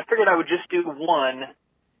for you. I figured I would just do one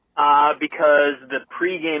because the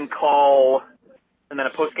pre-game call and then a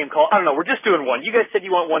post-game call. I don't know. We're just doing one. You guys said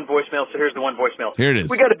you want one voicemail, so here's the one voicemail. Here it is.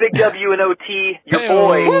 We got a big W in OT. Your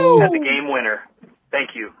boy had the game winner.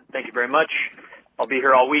 Thank you. Thank you very much. I'll be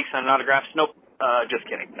here all week signing autographs. Nope. Just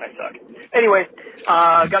kidding. I suck. Anyway,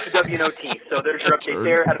 got the W in OT. So there's your update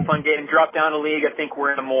there. Had a fun game. Dropped down a league. I think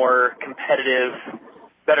we're in a more competitive,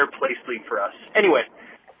 better place league for us. Anyway,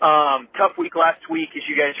 tough week last week, as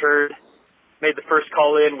you guys heard. Made the first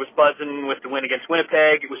call in, was buzzing with the win against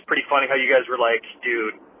Winnipeg. It was pretty funny how you guys were like,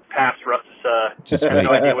 dude, pass Russ. Had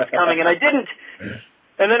no idea what's coming, and I didn't.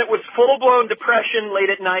 And then it was full-blown depression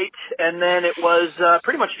late at night, and then it was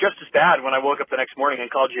pretty much just as bad when I woke up the next morning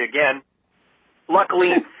and called you again.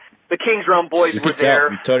 Luckily, the Kings Realm boys were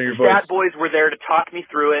there. The Stat boys were there to talk me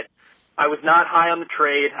through it. I was not high on the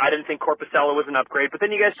trade. I didn't think Corpusella was an upgrade. But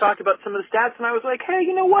then you guys talked about some of the stats, and I was like, hey,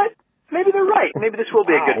 you know what? Maybe they're right. Maybe this will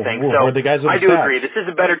be a good thing. So the guys with I the do stats? agree. This is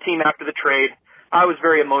a better team after the trade. I was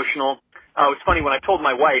very emotional. It was funny when I told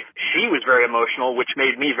my wife, she was very emotional, which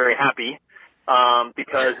made me very happy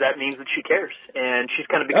because that means that she cares. And she's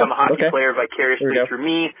kind of become a hockey player vicariously through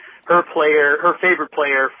me. Her favorite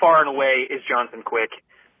player, far and away, is Jonathan Quick.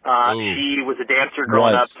 She was a dancer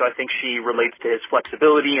growing up, so I think she relates to his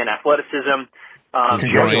flexibility and athleticism.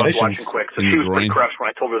 She also loves watching Quick, so she was pretty crushed when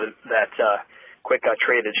I told her that Quick got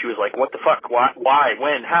traded. She was like, what the fuck? Why?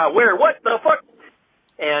 When? How? Where? What the fuck?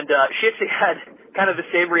 And she actually had kind of the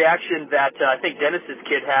same reaction that I think Dennis's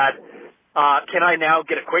kid had. Can I now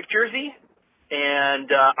get a Quick jersey? And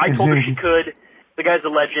I told her she could. The guy's a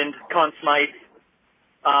legend. Conn Smythe.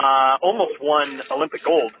 Almost won Olympic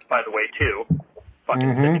gold, by the way, too.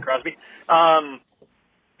 Fucking Sidney Crosby.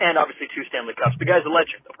 And obviously 2 Stanley Cups. The guy's a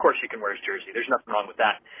legend. Of course you can wear his jersey. There's nothing wrong with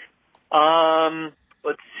that.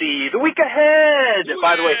 Let's see. The week ahead.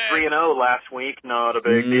 By the way, 3-0 last week. Not a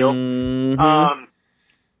big deal.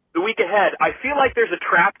 The week ahead. I feel like there's a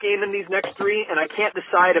trap game in these next 3, and I can't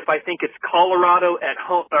decide if I think it's Colorado at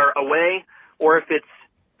home or away, or if it's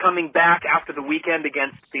coming back after the weekend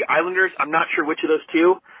against the Islanders. I'm not sure which of those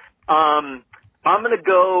two. I'm going to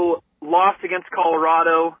go loss against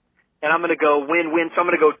Colorado, and I'm going to go win-win. So I'm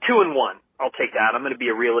going to go 2-1. I'll take that. I'm going to be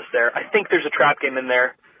a realist there. I think there's a trap game in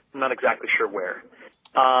there. I'm not exactly sure where.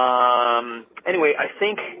 Anyway, I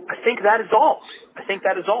think that is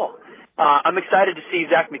all. I'm excited to see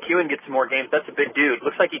Zach McEwen get some more games. That's a big dude.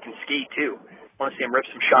 Looks like he can ski, too. I want to see him rip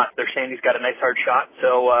some shots. They're saying he's got a nice hard shot.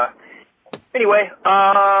 So, anyway,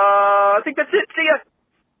 I think that's it. See ya.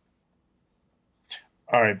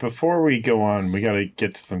 All right, before we go on, we got to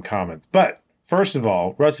get to some comments. But first of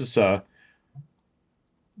all, Russ, the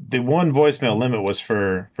one voicemail limit was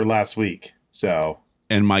for last week. So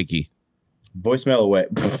and Mikey. Voicemail away.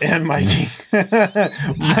 And Mikey.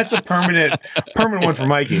 That's a permanent one for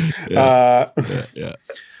Mikey. Yeah.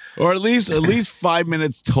 Or at least 5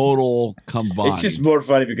 minutes total combined. It's just more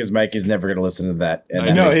funny because Mikey's never going to listen to that. And I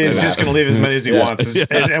know he's just going to leave as many as he wants,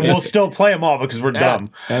 and we'll still play them all because we're dumb.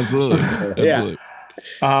 Absolutely. Yeah.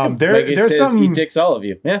 There's some. He takes all of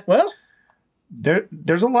you. Yeah. Well,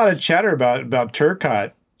 there's a lot of chatter about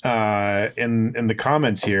Turcotte in the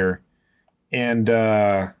comments here, and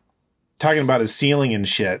talking about his ceiling and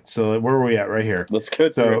shit. So where are we at right here? Let's go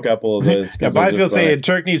through a couple of those. Byfield saying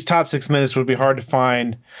Turk needs top 6 minutes would be hard to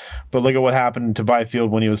find, but look at what happened to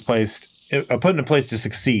Byfield when he was put into place to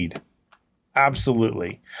succeed.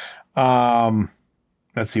 Absolutely. Let's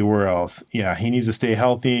see where else. Yeah, he needs to stay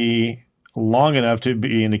healthy long enough to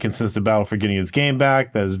be in a consistent battle for getting his game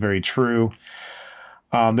back. That is very true.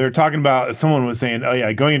 They were talking about, someone was saying, oh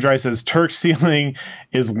yeah, Going Dry says Turk's ceiling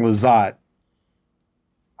is Lizotte.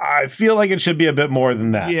 I feel like it should be a bit more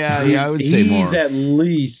than that. Yeah, I would say more. He's at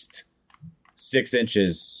least 6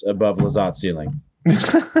 inches above Lazat's ceiling.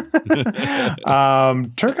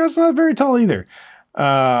 Turcotte's not very tall either.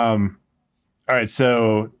 All right,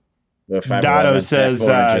 so Dotto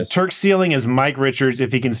says Turk's ceiling is Mike Richards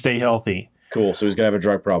if he can stay healthy. Cool. So he's gonna have a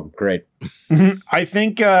drug problem. Great. I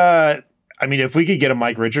think. If we could get a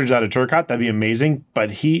Mike Richards out of Turcotte, that'd be amazing. But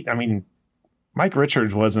Mike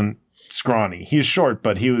Richards wasn't scrawny. He's short,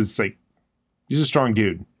 but he's a strong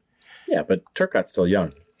dude. Yeah, but Turcotte's still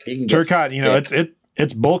young. He can Turcotte,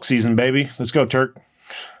 it's bulk season, baby. Let's go, Turk.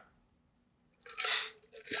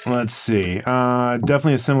 Let's see.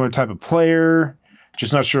 Definitely a similar type of player.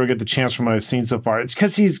 Just not sure we'll get the chance from what I've seen so far. It's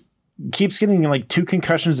because keeps getting 2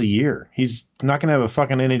 concussions a year. He's not going to have a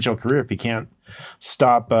fucking NHL career if he can't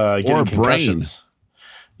stop getting concussions.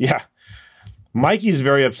 Yeah. Mikey's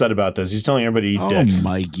very upset about this. He's telling everybody to eat dicks. Oh,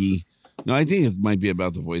 Mikey. No, I think it might be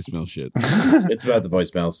about the voicemail shit. It's about the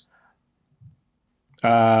voicemails.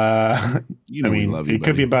 We love you, it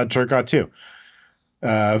could be about Turcotte too.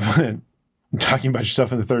 But talking about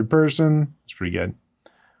yourself in the third person, it's pretty good.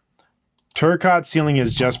 Turcotte ceiling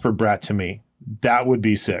is Jesper Bratt to me. That would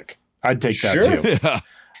be sick. I'd take that too. Yeah.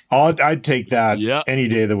 I'd take that any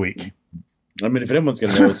day of the week. I mean, if anyone's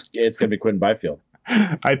going to know, it's going to be Quentin Byfield.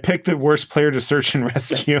 I picked the worst player to search and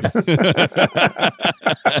rescue.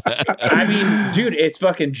 I mean, dude, it's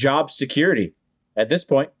fucking job security at this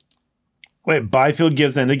point. Wait, Byfield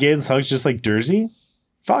gives end of games hugs just like Dursey?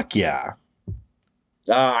 Fuck yeah.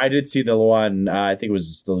 I did see the one, I think it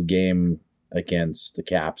was the game against the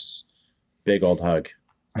Caps. Big old hug.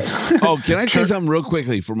 Oh, can I say something real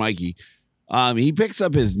quickly for Mikey? He picks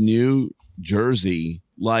up his new jersey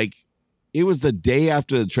it was the day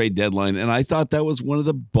after the trade deadline, and I thought that was one of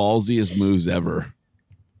the ballsiest moves ever.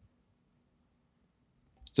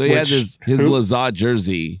 So he had his Lazat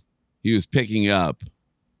jersey he was picking up,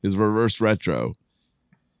 his reverse retro,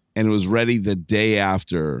 and it was ready the day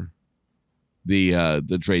after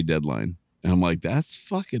the trade deadline. And I'm like, that's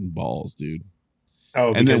fucking balls, dude.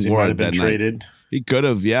 Oh, and because then he might have been traded. Night. He could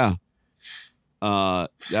have, yeah.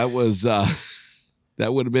 That was that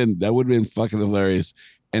would have been fucking hilarious.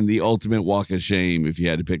 And the ultimate walk of shame if you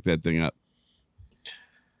had to pick that thing up.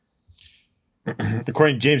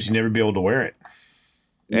 According to James, you'd never be able to wear it.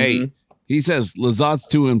 Hey, he says Lazat's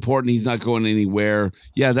too important. He's not going anywhere.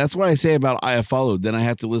 Yeah, that's what I say about Iafallo. Then I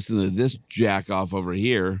have to listen to this jack off over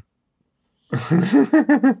here.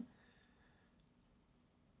 I'd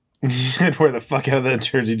wear the fuck out of that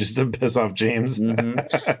jersey just to piss off James.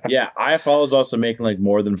 Yeah, Iafallo is also making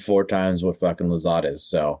more than 4 times what fucking Lazat is.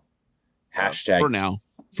 So, hashtag for now.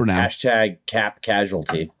 Hashtag cap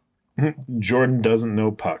casualty. Jordan doesn't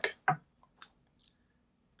know puck.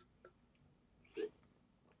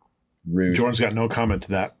 Rude. Jordan's got no comment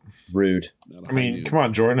to that. Rude. Come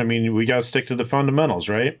on, Jordan. We got to stick to the fundamentals,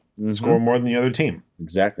 right? Score more than the other team.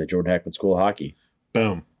 Exactly. Jordan Hackman School of Hockey.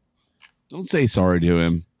 Boom. Don't say sorry to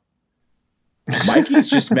him. Mikey's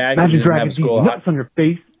just mad because he doesn't have a school of hockey. On your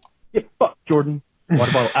face. Get fucked, Jordan.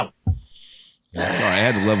 Water bottle out. Sorry, I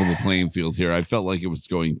had to level the playing field here. I felt like it was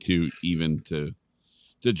going too even to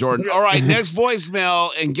Jordan. All right, next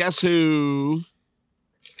voicemail, and guess who?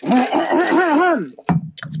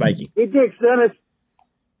 It's Mikey. Hey, Dick Dennis.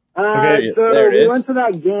 Okay, so there it is. We went to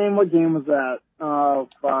that game. What game was that? Oh,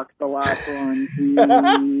 fuck. The last one.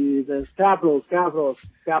 Jesus. Capitals.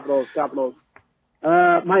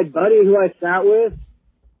 My buddy who I sat with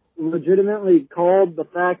legitimately called the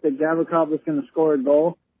fact that Gavrikov was going to score a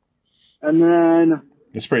goal. And then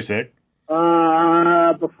it's pretty sick.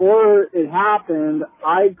 Before it happened,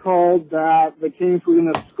 I called that the Kings were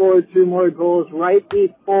going to score 2 more goals right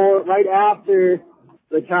after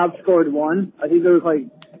the Caps scored 1. I think there was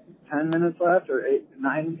 10 minutes left or 8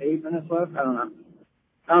 minutes left. I don't know.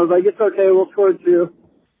 I was like, it's okay, we'll score 2.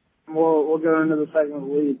 We'll go into the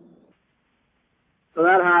second lead. So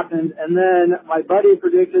that happened, and then my buddy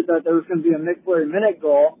predicted that there was going to be a Mick Fleury minute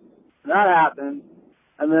goal. That happened.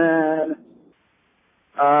 And then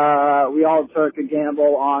we all took a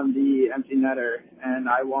gamble on the empty netter, and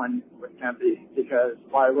I won with Kempy because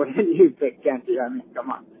why wouldn't you pick Kempy?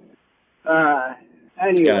 Come on.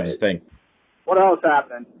 Anyway, it's kind of his thing. What else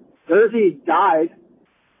happened? Jersey died.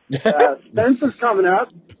 Spencer's coming up.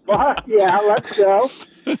 Fuck yeah, let's go.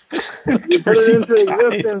 You put it into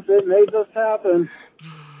existence. It made this happen.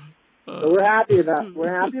 So we're happy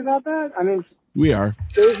about that. We are.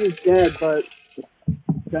 Jersey's dead, but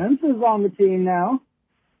Spencer's on the team now.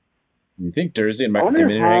 You think Jersey and Michael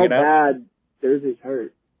Timoney are hanging out? How bad Jersey's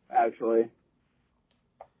hurt, actually.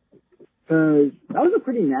 Because that was a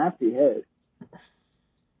pretty nasty hit.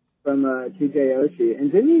 from TJ Oshie.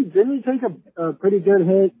 And didn't he take a pretty good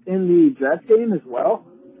hit in the Jets game as well?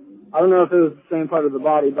 I don't know if it was the same part of the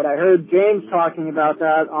body, but I heard James talking about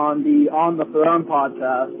that on the On the Throne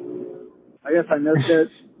podcast. I guess I missed it,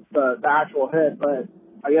 the actual hit, but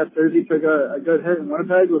I guess Jersey took a good hit in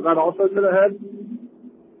Winnipeg. Was that also to the head?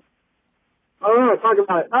 I don't know. Talk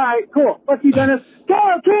about it. All right, cool. Let's see, Dennis. Go,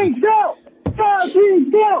 Kings, go! Go,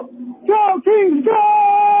 Kings, go! Go, Kings, go!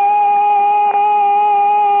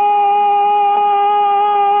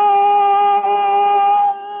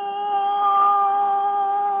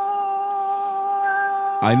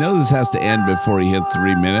 I know this has to end before he hits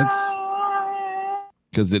 3 minutes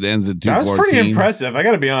because it ends at 2:14. That was pretty impressive. I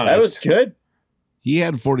got to be honest. That was good. He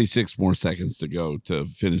had 46 more seconds to go to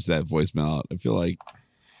finish that voicemail out. I feel like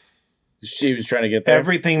she was trying to get there.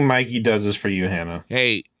 Everything Mikey does is for you, Hannah.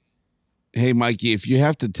 Hey, Mikey, if you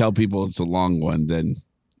have to tell people it's a long one, then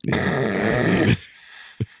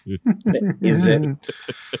is it?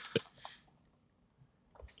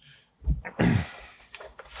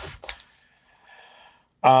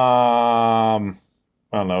 I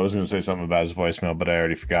don't know. I was going to say something about his voicemail, but I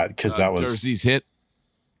already forgot because that was Jersey's hit.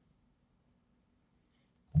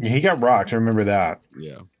 He got rocked. I remember that.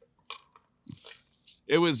 Yeah.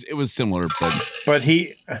 It was similar, but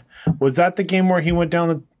he was that the game where he went down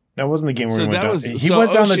the. That wasn't the game where he went down. He so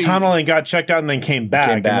went down Oshie, the tunnel and got checked out, and then came back.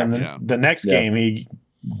 And then the next Yeah. game he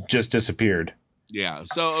just disappeared. Yeah.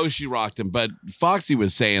 So Oshie rocked him, but Foxy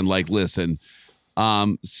was saying, like, listen,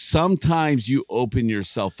 sometimes you open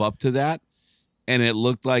yourself up to that, and it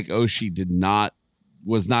looked like Oshie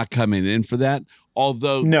was not coming in for that.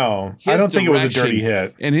 Although no, I don't think it was a dirty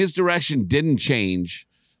hit, and his direction didn't change.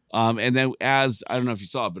 And then as I don't know if you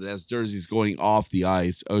saw it, but as Jersey's going off the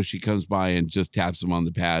ice, Oshie comes by and just taps him on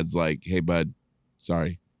the pads like, "Hey, bud,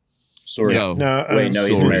 sorry." Sorry. So, Wait, no,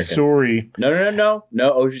 he's American. Sorry. No.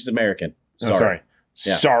 Oshie's American. Sorry.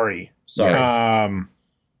 Yeah. Sorry.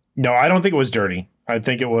 No, I don't think it was dirty. I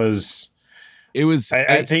think it was. It was.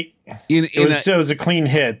 I think it was a clean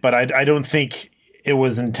hit, but I don't think it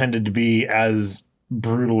was intended to be as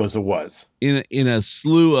brutal as it was. In a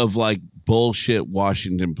slew of like bullshit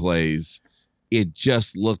Washington plays, it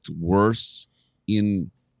just looked worse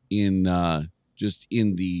in just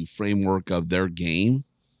in the framework of their game.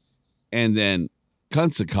 And then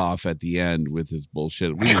Kuntsakov at the end with his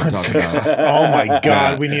bullshit. We need to talk about. Oh my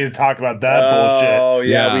god, we need to talk about that bullshit. Oh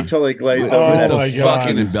yeah, we totally glazed over with that. the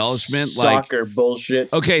fucking embellishment, Soccer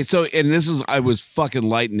bullshit. Okay, so and this is I was fucking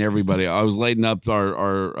lighting everybody. I was lighting up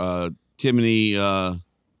our Timony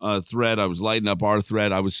thread. I was lighting up our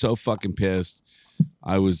thread. I was so fucking pissed.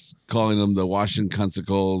 I was calling them the Washington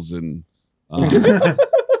Cunsicles and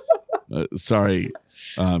sorry,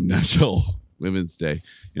 International Women's Day.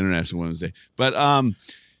 But I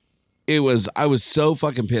was so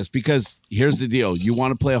fucking pissed because here's the deal. You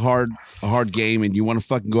want to play a hard game and you want to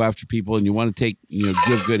fucking go after people and you want to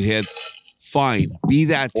give good hits. Fine. Be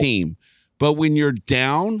that team. But when you're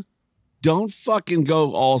down, don't fucking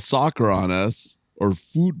go all soccer on us or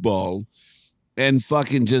football and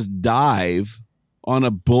fucking just dive on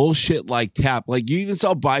a bullshit like tap. Like you even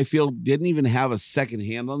saw Byfield didn't even have a second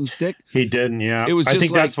hand on the stick. He didn't, yeah. It was I just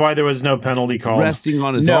think that's why there was no penalty call. Resting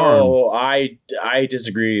on his arm. No, I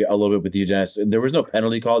disagree a little bit with you, Dennis. There was no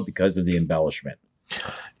penalty called because of the embellishment.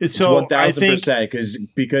 It's so 1,000%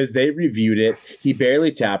 because they reviewed it. He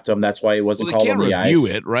barely tapped him. That's why it wasn't called on the ice. They can't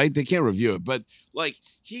review it, right? They can't review it. But like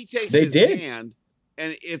he takes his hand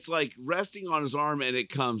and it's like resting on his arm and it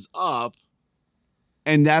comes up.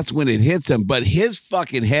 And that's when it hits him. But his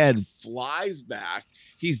fucking head flies back.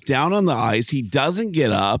 He's down on the ice. He doesn't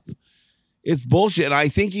get up. It's bullshit. And I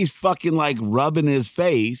think he's fucking like rubbing his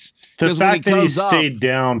face. The fact that he stayed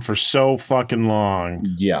down for so fucking long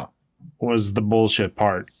was the bullshit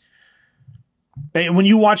part. And when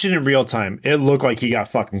you watch it in real time, it looked like he got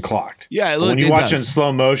fucking clocked. Yeah, when you watch it in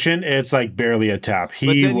slow motion, it's like barely a tap.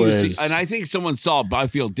 He was. And I think someone saw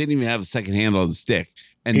Byfield didn't even have a second hand on the stick.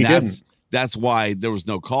 And he didn't. That's why there was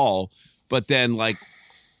no call. But then, like,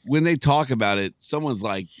 when they talk about it, someone's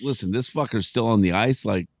like, listen, this fucker's still on the ice.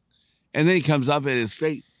 Like, and then he comes up and his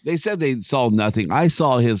face. They said they saw nothing. I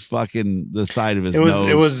saw his fucking, the side of his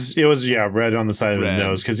nose. It was red on the side of his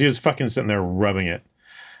nose because he was fucking sitting there rubbing it.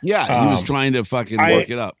 Yeah, he was trying to fucking work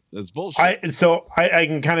it up. That's bullshit. I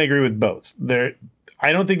can kind of agree with both.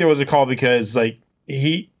 I don't think there was a call because, like,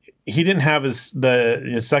 he didn't have his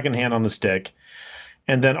second hand on the stick.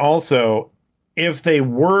 And then also, if they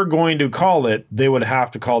were going to call it, they would have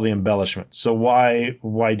to call the embellishment. So why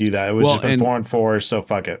do that? It was just been 4-4, so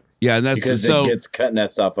fuck it. Yeah, and that's because it gets cutting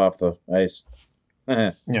that stuff off the ice.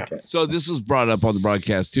 Yeah. Okay. So this was brought up on the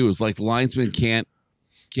broadcast too. It's like the linesman can't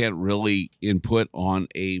can't really input on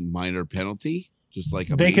a minor penalty, just like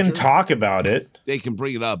they can talk about it. They can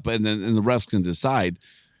bring it up, and the refs can decide.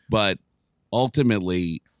 But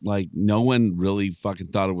ultimately, like, no one really fucking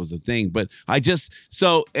thought it was a thing. But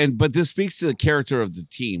but this speaks to the character of the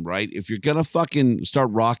team, right? If you're gonna fucking start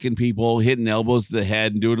rocking people, hitting elbows to the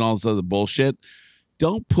head, and doing all this other bullshit,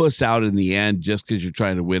 don't puss out in the end just because you're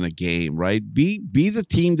trying to win a game, right? Be the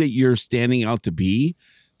team that you're standing out to be.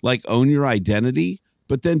 Like, own your identity,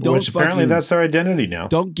 but then don't. Which apparently that's their identity now.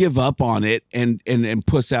 Don't give up on it and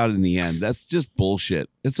puss out in the end. That's just bullshit.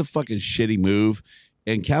 It's a fucking shitty move,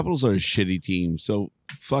 and Capitals are a shitty team. So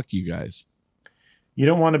fuck you guys. You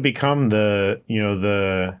don't want to become the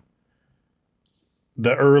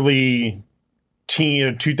early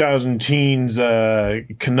 2000 teens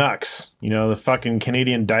Canucks. The fucking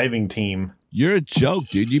Canadian diving team. You're a joke,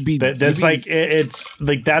 dude. It's like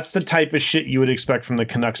that's the type of shit you would expect from the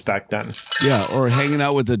Canucks back then. Yeah, or hanging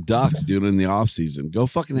out with the Ducks, dude, in the off season. Go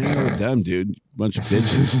fucking hang out with them, dude. Bunch of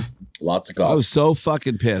bitches. Lots of golf. I was so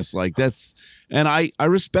fucking pissed. Like, and I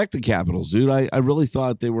respect the Capitals, dude. I really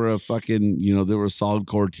thought they were a fucking, they were a solid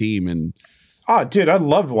core team. And oh, dude, I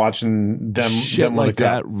loved watching them. Shit like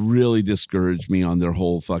that really discouraged me on their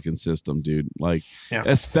whole fucking system, dude. Like,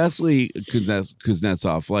 especially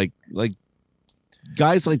Kuznetsov. Like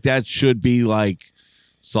guys like that should be like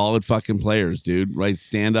solid fucking players, dude. Right?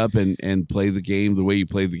 Stand up and play the game the way you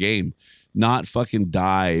play the game, not fucking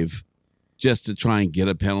dive just to try and get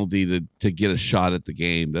a penalty to get a shot at the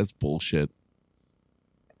game. That's bullshit.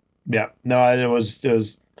 Yeah, no, it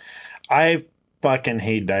was. I fucking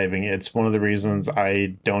hate diving. It's one of the reasons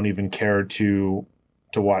I don't even care to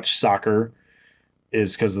watch soccer,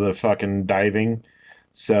 is because of the fucking diving.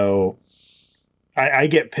 So I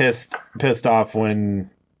get pissed off when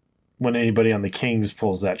anybody on the Kings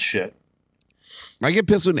pulls that shit. I get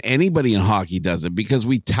pissed when anybody in hockey does it, because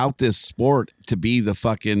we tout this sport to be the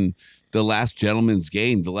last gentleman's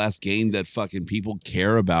game, the last game that fucking people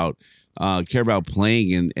care about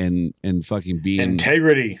playing and fucking being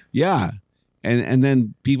integrity. Yeah. And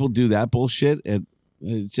then people do that bullshit, and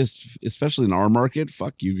it's just, especially in our market,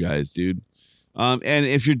 fuck you guys, dude. And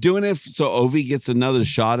if you're doing it so Ovi gets another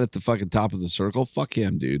shot at the fucking top of the circle, fuck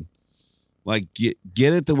him, dude. Like, get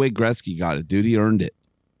it the way Gretzky got it, dude. He earned it.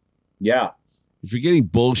 Yeah. If you're getting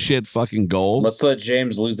bullshit fucking goals, let's let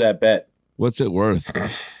James lose that bet. What's it worth?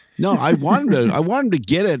 No, I want him to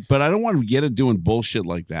get it, but I don't want him to get it doing bullshit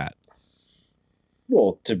like that.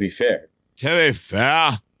 Well, to be fair, it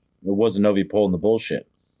wasn't Ovi pulling the bullshit.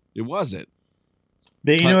 It wasn't.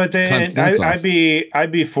 But you know what?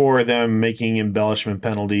 I'd be for them making embellishment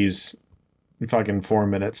penalties in fucking 4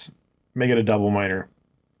 minutes. Make it a double minor.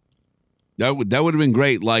 That would have been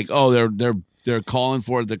great. Like, oh, they're calling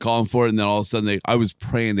for it. They're calling for it, and then all of a sudden I was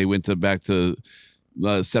praying they went back to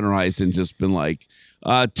the center ice and just been like,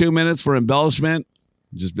 2 minutes for embellishment.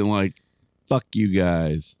 Just been like, fuck you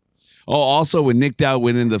guys. Oh, also when Nick Dowd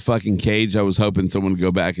went in the fucking cage, I was hoping someone would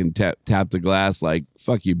go back and tap the glass like,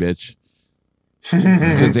 fuck you, bitch.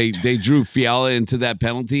 Because they drew Fiala into that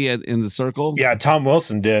penalty in the circle. Yeah, Tom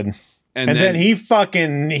Wilson did. And then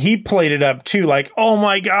he played it up too, like, oh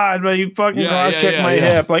my God, but you fucking cross-checked my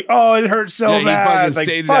hip. Like, oh, it hurts so bad. He fucking like,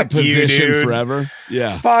 stayed in fuck that position you, dude. forever.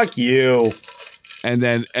 Yeah. Fuck you. And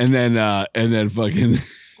then fucking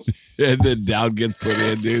and then Dowd gets put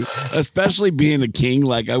in, dude. Especially being a King,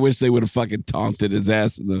 like, I wish they would have fucking taunted his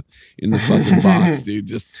ass in the fucking box, dude.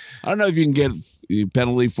 Just, I don't know if you can get a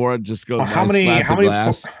penalty for it. Just go slap the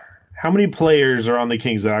glass. How many players are on the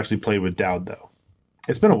Kings that actually played with Dowd though?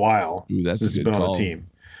 It's been a while. Ooh, that's since a good been call. on the team.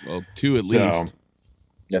 Well, 2 at least.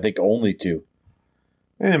 I think only 2.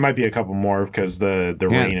 And it might be a couple more because the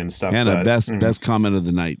rain and stuff. Hannah, best comment of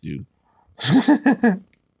the night, dude.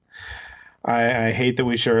 I hate that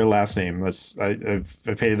we share a last name. I've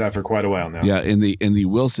hated that for quite a while now. Yeah, in the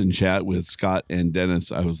Wilson chat with Scott and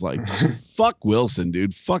Dennis, I was like, fuck Wilson,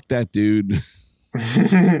 dude. Fuck that dude.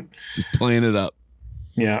 Just playing it up.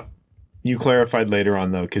 Yeah. You clarified later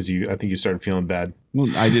on though, because I think you started feeling bad. Well,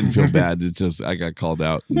 I didn't feel bad. It's just I got called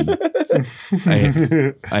out. And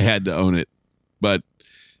I had to own it. But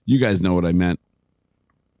you guys know what I meant.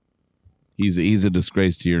 He's a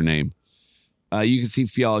disgrace to your name. You can see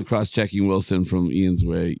Fiala cross-checking Wilson from Ian's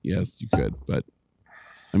way. Yes, you could. But,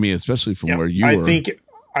 I mean, especially from where you were.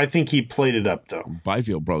 I think he played it up, though.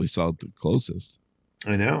 Byfield probably saw it the closest.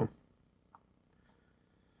 I know.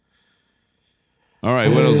 All right,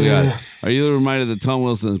 what else we got? Are you reminded that Tom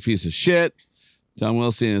Wilson is a piece of shit? Tom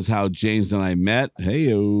Wilson is how James and I met.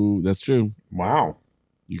 Hey-o, that's true. Wow.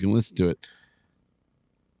 You can listen to it.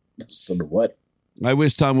 Listen to what? I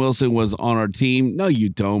wish Tom Wilson was on our team. No, you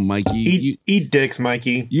don't, Mikey. Eat dicks,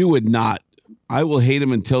 Mikey. You would not. I will hate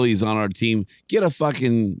him until he's on our team. Get a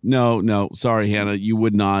fucking no. Sorry, Hannah. You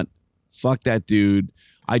would not. Fuck that dude.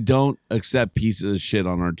 I don't accept pieces of shit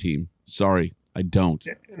on our team. Sorry, I don't.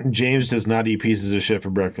 James does not eat pieces of shit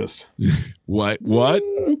for breakfast. What?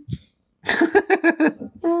 You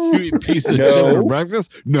eat pieces of shit for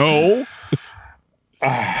breakfast? No.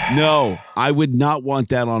 No, I would not want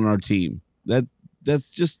that on our team.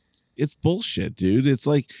 That's just, it's bullshit, dude. It's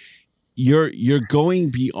like you're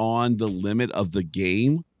going beyond the limit of the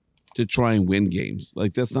game to try and win games.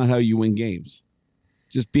 Like, that's not how you win games.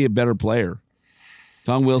 Just be a better player.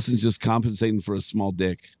 Tom Wilson's just compensating for a small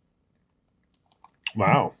dick.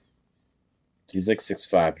 Wow. He's like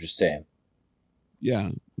 6'5", just saying.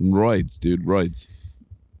 Yeah. Roids, dude. Roids.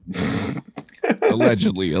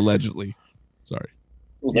 Allegedly. Sorry.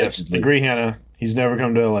 Yes, agree, Hannah. He's never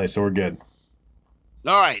come to LA, so we're good.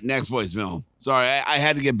 All right, next voicemail. Sorry, I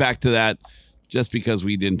had to get back to that just because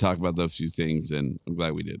we didn't talk about those few things, and I'm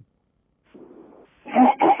glad we did.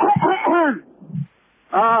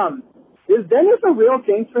 Is Dennis a real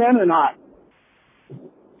Kings fan or not?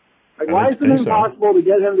 Like, why is it impossible to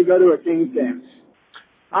get him to go to a Kings game?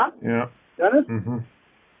 Huh? Yeah. Dennis? Mm-hmm.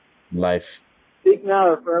 Life. Speak now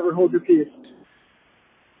or forever hold your peace.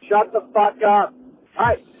 Shut the fuck up. All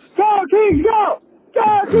right. Go, Kings, go!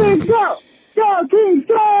 Go, Kings, go! Go, Kings,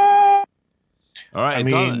 go! All right,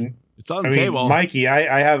 it's on the table. Mikey,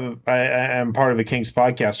 I am part of a Kings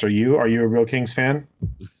podcast. Are you a real Kings fan?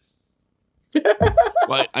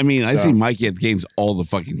 Well, I mean, I see Mikey at the games all the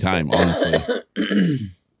fucking time, honestly.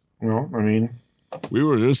 Well, I mean, we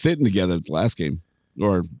were just sitting together at the last game,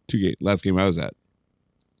 or last game I was at.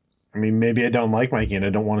 I mean, maybe I don't like Mikey and I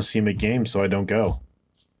don't want to see him at games, so I don't go.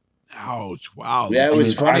 Ouch! Wow. Yeah, it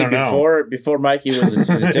was funny before Mikey was a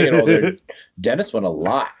season ticket holder. Dennis went a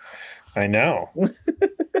lot. I know.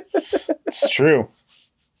 It's true.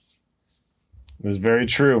 It was very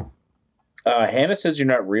true. Hannah says you're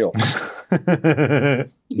not real.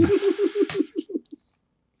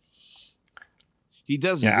 He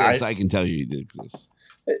does exist. I can tell you he did exist.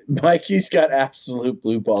 Mikey's got absolute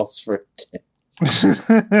blue balls for it.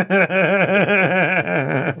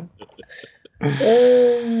 I'm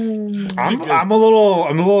a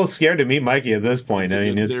little scared to meet Mikey at this point. I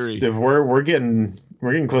mean, if we're getting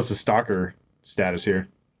close to stalker status here.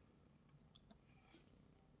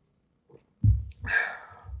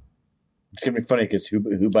 It's gonna be funny because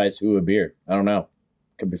who buys who a beer? I don't know.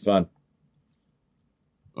 Could be fun.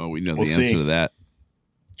 Oh, we know the answer to that.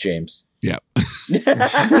 James. Yep.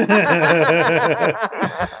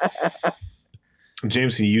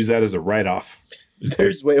 James, can you use that as a write-off?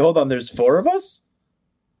 Hold on. There's 4 of us?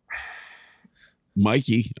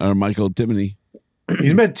 Mikey or Michael Timoney.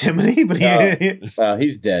 He's met Timoney, but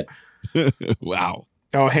he's dead. Wow.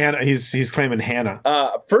 Oh, Hannah. He's claiming Hannah.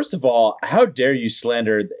 First of all, how dare you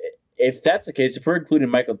slander? If that's the case, if we're including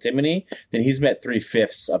Michael Timoney, then he's met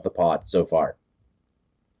 3/5 of the pod so far.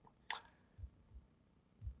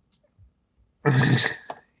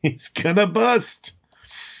 He's gonna bust.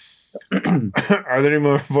 Are there any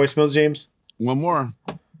more voicemails, James? One more.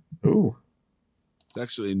 Ooh. It's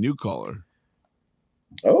actually a new caller.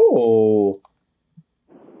 Oh.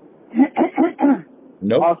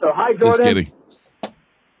 Nope. Also, hi, Jordan. Just kidding.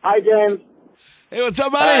 Hi, James. Hey, what's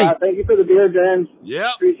up, buddy? Thank you for the beer, James.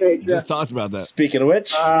 Yep. Appreciate you. Just talked about that. Speaking of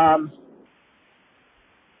which.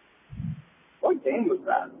 What game was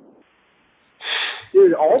that?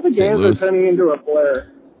 Dude, all the St. games Louis. are turning into a blur.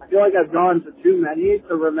 I feel like I've gone to too many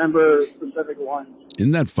to remember specific ones.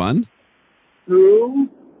 Isn't that fun? Who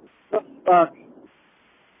the fuck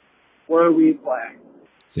were we playing?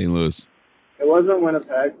 St. Louis. It wasn't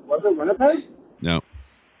Winnipeg. Was it Winnipeg? No.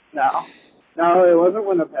 No, it wasn't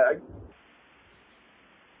Winnipeg.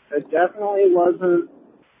 It definitely wasn't.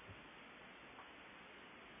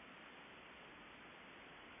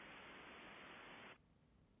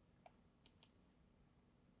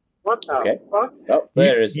 What the fuck? Oh,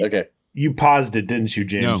 there it is. Okay. You paused it, didn't you,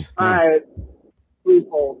 James? No. All right. Please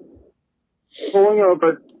hold. Pulling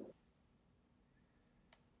over.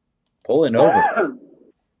 Pulling over.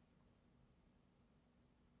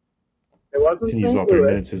 It wasn't He's all St. 3 Louis.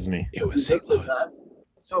 minutes, isn't he? It was St. Louis.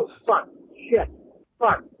 Oh, fuck. Shit.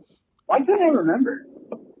 Fuck. Why can't I remember?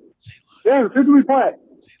 St. Louis. Damn, who do we play?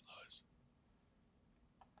 St. Louis.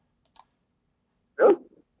 Really?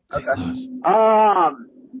 St. Okay. Louis.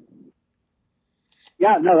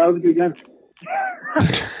 Yeah, no, that was a good game.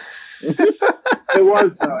 It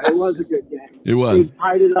was, though. It was a good game. It was. We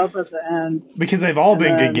tied it up at the end. Because they've all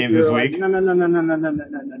been good games this we were week. like, No. And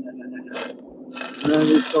then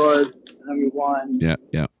we scored. And then we won.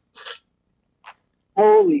 Yeah.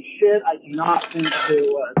 Holy shit, I cannot think of who it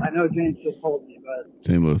was. I know James just told me, but...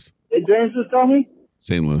 St. Louis. Did James just tell me?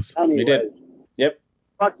 St. Louis. Anyways. We did. Yep.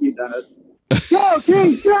 Fuck you, Dennis. Go,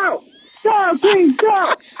 Kings, go! Go, Kings,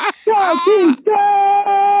 go! Go, Kings, go!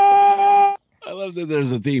 I love that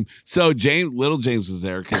there's a theme. So little James was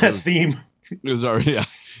there. Theme. It was our,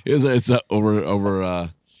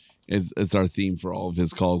 it's our theme for all of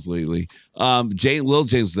his calls lately. Little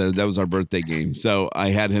James was there. That was our birthday game. So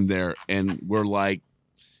I had him there, and we're like,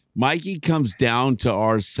 Mikey comes down to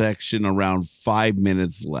our section around 5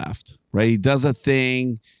 minutes left, right? He does a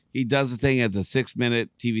thing at the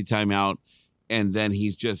 6-minute TV timeout, and then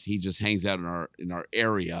he just hangs out in our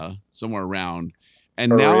area somewhere around.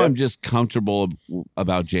 And now I'm just comfortable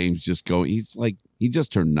about James just going. He's like, he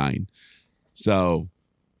just turned 9. So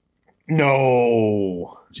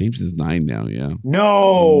no, James is 9 now. Yeah.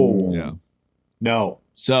 No. Yeah. No.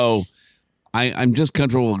 So I'm just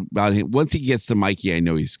comfortable about him. Once he gets to Mikey, I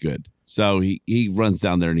know he's good. So he runs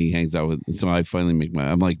down there and he hangs out with. So I finally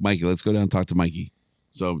I'm like, Mikey, let's go down and talk to Mikey.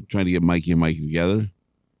 So I'm trying to get Mikey and Mikey together,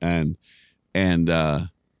 and so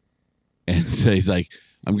he's like,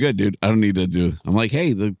 I'm good, dude. I don't need to do. I'm like,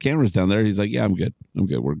 hey, the camera's down there. He's like, yeah, I'm good.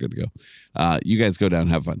 We're good to go. You guys go down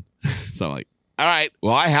and have fun. So I'm like, all right.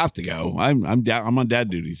 Well, I have to go. I'm down. I'm on dad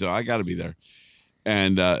duty, so I got to be there.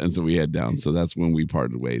 And so we head down. So that's when we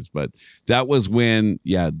parted ways. But that was when,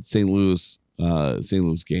 St. Louis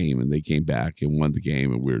game, and they came back and won the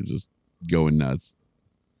game, and we were just going nuts.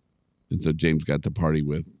 And so James got to party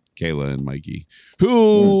with Kayla and Mikey,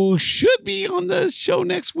 who should be on the show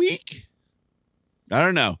next week. I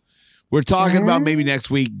don't know. We're talking about maybe next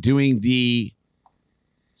week doing the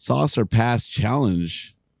Sauce or Pass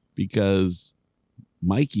challenge because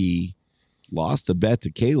Mikey lost a bet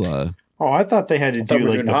to Kayla. Oh, I thought they had to do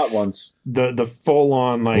like the hot ones, the full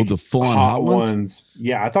on like the full on hot ones.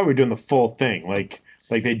 Yeah, I thought we were doing the full thing, like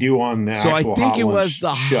they do on the. So actual I think hot it was show.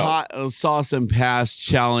 the hot Sauce and Pass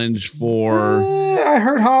challenge for. I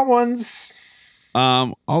heard hot ones.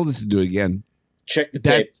 I'll listen to it again. Check the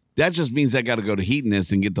tape. That just means I got to go to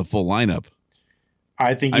Heatonist and get the full lineup.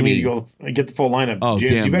 I think you need to go get the full lineup. Oh,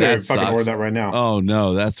 James, damn, you better that fucking sucks. order that right now. Oh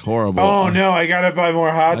no, that's horrible. Oh no, I gotta buy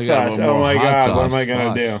more hot sauce. Oh my god, what am I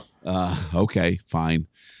gonna do? Okay, fine.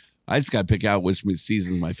 I just got to pick out which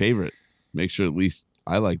season's my favorite. Make sure at least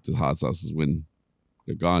I like the hot sauces when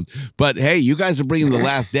they're gone. But hey, you guys are bringing the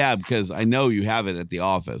last dab because I know you have it at the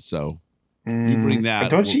office. So you bring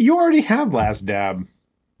that. Don't you? You already have last dab.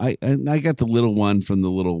 I got the little one from the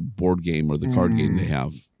little board game or the card game they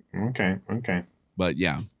have. Okay. But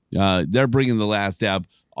yeah, they're bringing the last dab.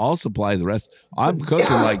 I'll supply the rest. I'm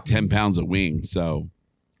cooking like 10 pounds of wings. So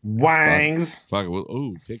wangs. Fuck it.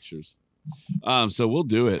 Oh, pictures. So we'll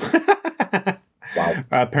do it. Wow.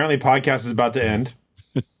 Apparently, podcast is about to end.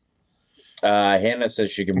 Hannah says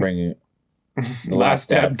she can bring the last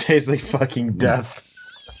dab. Tastes like fucking death.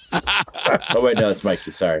 Oh wait, no, it's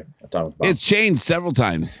Mikey. Sorry, I'm talking about. It's changed several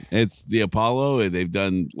times. It's the Apollo. They've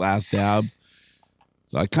done last dab.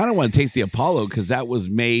 So I kind of want to taste the Apollo because that was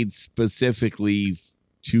made specifically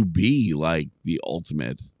to be like the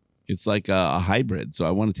ultimate. It's like a hybrid. So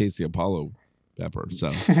I want to taste the Apollo pepper.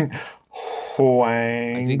 So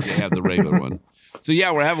wangs. I think they have the regular one. So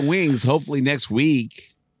yeah, we're having wings. Hopefully next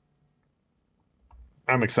week.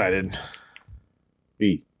 I'm excited.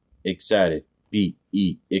 Be excited. Be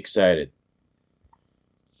excited.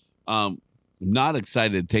 I'm not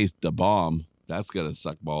excited to taste the bomb. That's gonna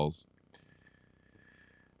suck balls.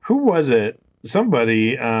 Who was it?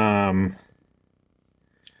 Somebody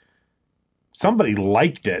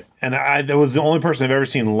liked it, and that was the only person I've ever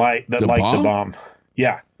seen liked the bomb.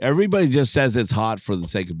 Yeah, everybody just says it's hot for the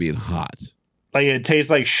sake of being hot. Like it tastes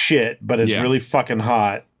like shit, but it's really fucking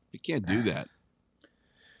hot. You can't do that.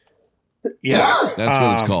 Yeah, that's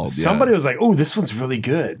what it's called. Yeah. Somebody was like, "Oh, this one's really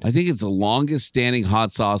good." I think it's the longest standing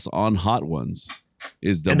hot sauce on hot ones.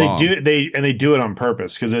 Is the and bomb. they do it on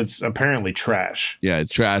purpose because it's apparently trash. Yeah,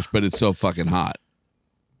 it's trash, but it's so fucking hot.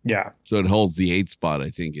 Yeah, so it holds the 8 spot.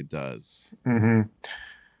 I think it does. Mm-hmm.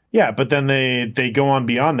 Yeah, but then they go on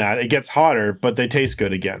beyond that. It gets hotter, but they taste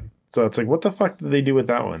good again. So it's like, what the fuck did they do with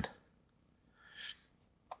that one?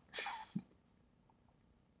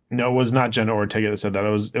 No, it was not Jenna Ortega that said that.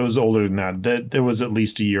 It was older than that. That it was at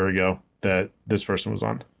least a year ago that this person was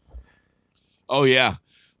on. Oh yeah,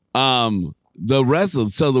 the wrestling.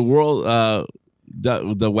 So the world,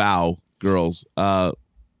 the WOW girls,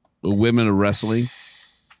 women of wrestling.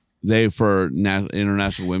 They for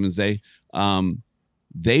International Women's Day.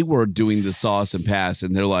 They were doing the sauce and pass,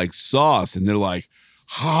 and they're like sauce, and they're like,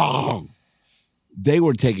 oh. They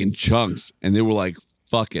were taking chunks, and they were like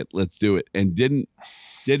fuck it, let's do it, and didn't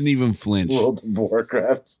even flinch. World of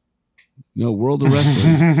Warcraft. No, World of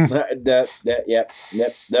Wrestling. Yep.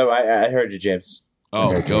 No, I heard you, James.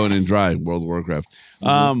 Oh, Going and Dry, World of Warcraft.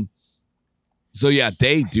 So yeah,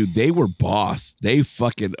 they were boss. They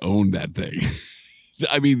fucking owned that thing.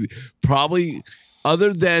 I mean, probably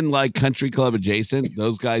other than like Country Club Adjacent,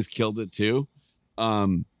 those guys killed it too.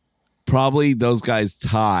 Probably those guys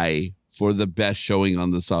tie for the best showing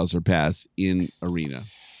on the Saucer Pass in Arena.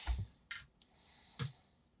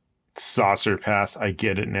 Saucer Pass, I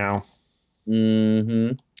get it now.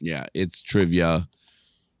 Mm-hmm. Yeah, it's trivia.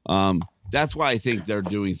 That's why I think they're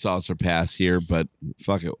doing Saucer Pass here, but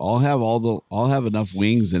fuck it. I'll have enough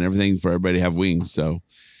wings and everything for everybody to have wings. So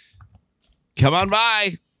come on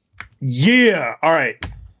by. Yeah. All right.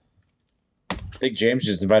 I think James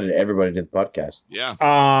just invited everybody to the podcast. Yeah.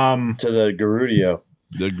 To the Garudio.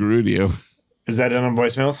 The Garudio. Is that in on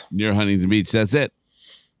voicemails? Near Huntington Beach. That's it.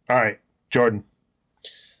 All right. Jordan.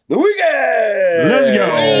 The weekend. Let's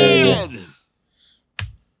go.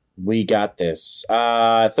 We got this.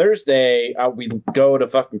 Thursday, we go to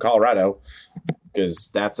fucking Colorado because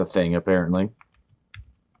that's a thing, apparently.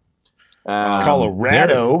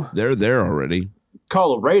 Colorado? They're there already.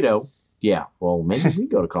 Colorado? Yeah. Well, maybe we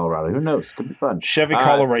go to Colorado. Who knows? Could be fun. Chevy,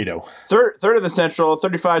 Colorado. Third of the Central,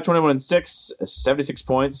 35, 21, and 6, 76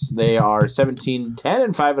 points. They are 17, 10,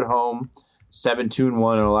 and 5 at home, 7, 2, and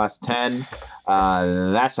 1 in the last 10.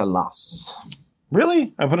 That's a loss.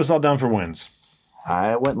 Really? I put us all down for wins.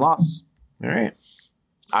 I went loss. All right.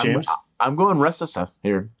 James? I'm going restless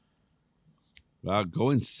here.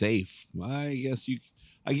 Going safe. I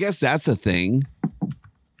guess that's a thing.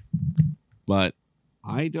 But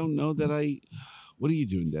I don't know that what are you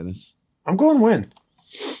doing, Dennis? I'm going win.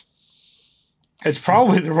 It's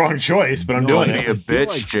probably the wrong choice, but I'm doing it. Be a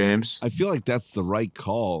bitch, James. I feel like that's the right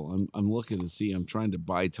call. I'm looking to see. I'm trying to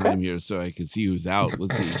buy time here so I can see who's out.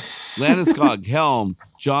 Let's see. Landeskog, Helm,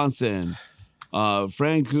 Johnson,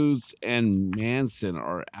 Francouz, and Manson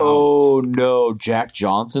are out. Oh no, Jack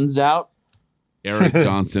Johnson's out. Eric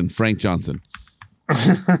Johnson, Frank Johnson.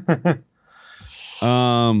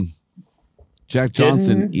 Jack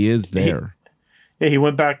Johnson is there. He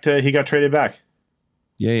went back he got traded back.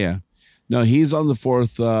 Yeah. No, he's on the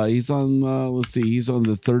fourth. He's on. Let's see. He's on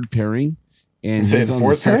the third pairing, and he's on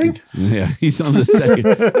the second. Yeah, he's on the second.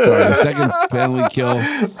 Sorry, the second penalty kill,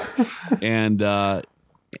 and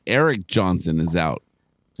Eric Johnson is out.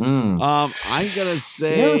 I'm gonna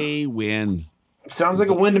say win. Sounds like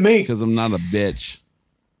a win to me because I'm not a bitch.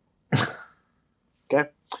 Okay.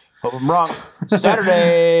 Hope I'm wrong.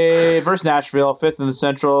 Saturday versus Nashville, 5th in the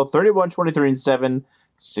Central, 31, 23, and 7,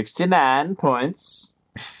 69 points.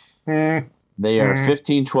 They are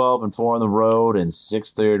 15, 12, and 4 on the road, and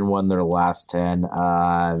 6, 3, and 1 their last 10.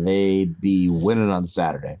 They be winning on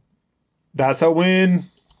Saturday. That's a win.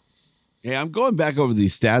 Hey, I'm going back over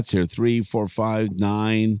these stats here. 3, 4, 5,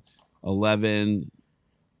 9, 11.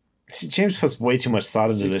 See, James puts way too much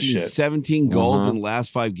thought into 16, this shit. 17 goals in the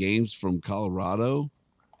last 5 games from Colorado.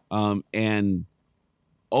 And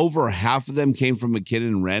over half of them came from McKinnon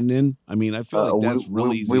and Redden. I mean, I feel like that's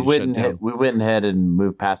really easy to shut down. We went ahead and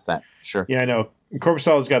moved past that. Sure. Yeah, I know.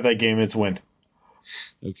 Corpusala's got that game. It's a win.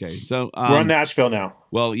 Okay, so we're on Nashville now.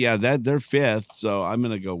 Well, yeah, they're 5th, so I'm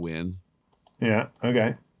gonna go win. Yeah.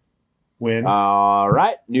 Okay. Win. All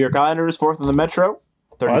right. New York Islanders 4th in the Metro.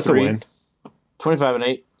 33, that's a win. 25 and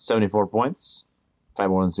 8, 74 points.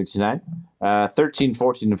 5-1 and 69. 13,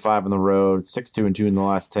 14 and 5 on the road. 6, 2 and 2 in the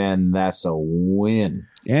last 10. That's a win.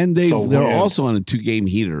 And they're also on a 2-game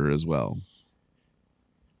heater as well.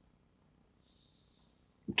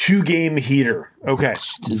 2-game heater. Okay.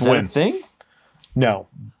 Is that a thing? No.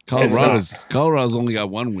 Colorado's only got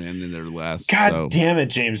 1 win in their last. God damn it,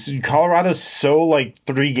 James. Colorado's so like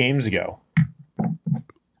 3 games ago.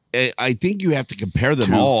 I think you have to compare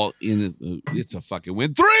them all. It's a fucking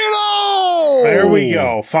win. 3-0. There we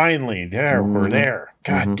go. Finally, we're there.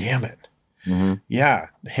 God damn it. Mm-hmm. Yeah,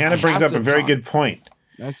 Hannah brings up a very good point.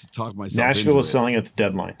 I have to talk myself. Nashville is selling at the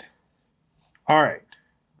deadline. All right,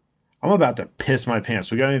 I'm about to piss my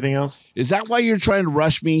pants. We got anything else? Is that why you're trying to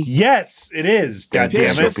rush me? Yes, it is. God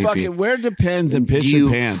damn it! Fucking wear Depends and piss your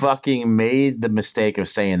pants. You fucking made the mistake of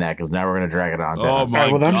saying that because now we're gonna drag it on. Oh my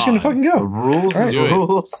God. I'm just gonna fucking go. Rules.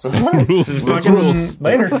 Rules.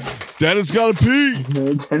 Later. Dennis gotta pee.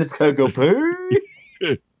 Dennis gotta go pee.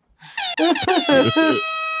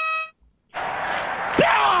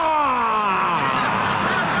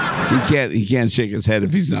 He can't shake his head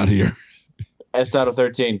if he's not here. S out of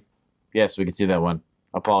 13. Yes, we can see that one.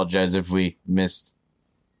 Apologize if we missed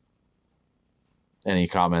any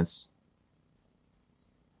comments.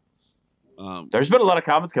 There's been a lot of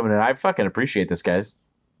comments coming in. I fucking appreciate this, guys.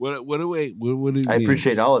 What do you I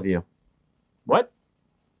appreciate all of you. What?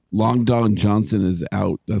 Long Don Johnson is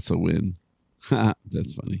out. That's a win.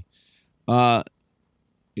 That's funny.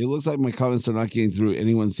 It looks like my comments are not getting through.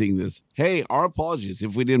 Anyone seeing this? Hey, our apologies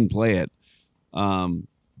if we didn't play it.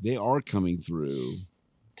 They are coming through.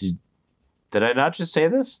 Did I not just say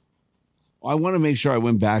this? I want to make sure I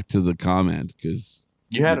went back to the comment because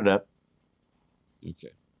you had it up. Okay.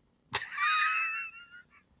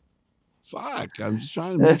 Fuck, I'm just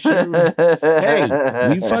trying to make sure. Hey,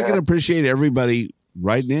 we fucking appreciate everybody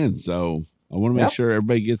writing in, so I want to make sure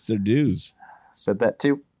everybody gets their dues. Said that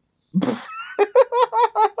too.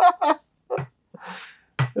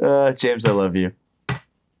 James, I love you.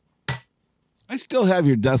 I still have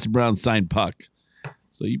your Dustin Brown signed puck,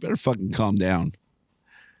 so you better fucking calm down.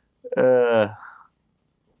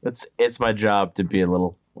 It's my job to be a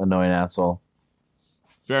little annoying asshole.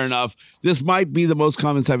 Fair enough. This might be the most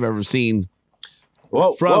comments I've ever seen.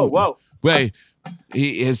 Whoa. Wait,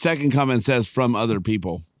 his second comment says from other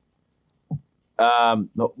people.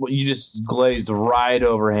 You just glazed right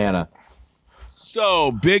over Hannah.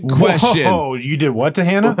 So, big question. Oh, you did what to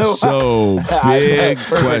Hannah? So, big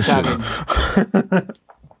question.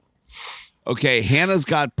 Okay, Hannah's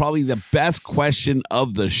got probably the best question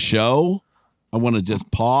of the show. I want to just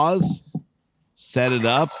pause, set it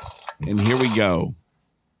up, and here we go.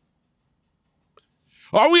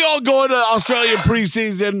 Are we all going to Australia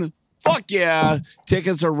preseason? Fuck yeah.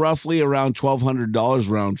 Tickets are roughly around $1,200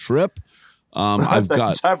 round trip. I've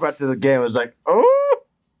got talk about to the game. I was like, oh.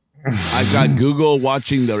 I've got Google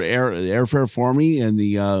watching the airfare for me in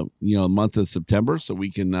the month of September, so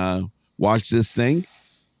we can watch this thing.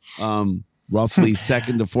 Roughly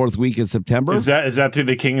second to fourth week in September. Is that through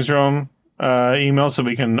the Kings Realm email, so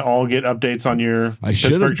we can all get updates on your I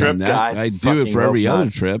should have done that. I do it for every other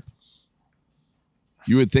trip.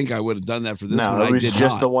 You would think I would have done that for this one. No, it was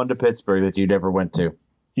just not. The one to Pittsburgh that you never went to.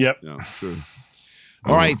 Yep. No, true.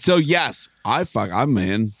 All right, so yes, I'm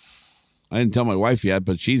in. I didn't tell my wife yet,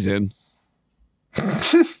 but she's in.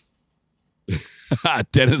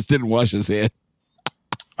 Dennis didn't wash his hand.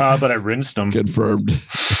 But I rinsed them. Confirmed.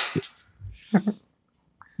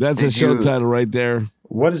 That's a show title right there.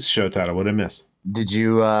 What is the show title? What did I miss? Did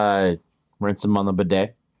you rinse them on the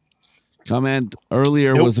bidet? Comment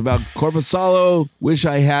earlier was about Corpusalo. Wish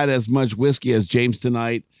I had as much whiskey as James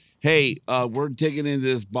tonight. Hey, we're digging into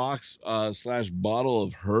this box / bottle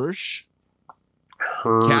of Hirsch.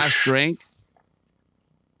 Cask strength.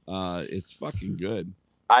 It's fucking good.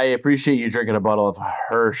 I appreciate you drinking a bottle of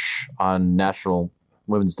Hirsch on National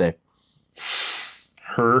Women's Day.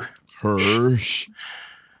 Hirsch.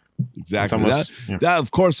 Exactly. That,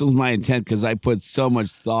 of course, was my intent because I put so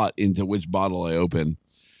much thought into which bottle I open.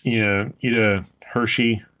 Yeah, eat a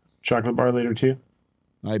Hershey chocolate bar later too.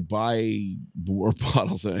 I buy more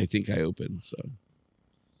bottles than I think I open. So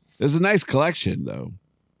there's a nice collection, though.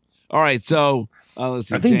 All right, so let's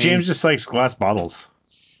see. I think James just likes glass bottles.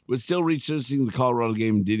 Was still researching the Colorado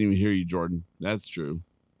game and didn't even hear you, Jordan. That's true.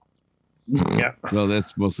 Yeah. Well,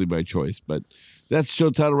 that's mostly by choice, but that's the show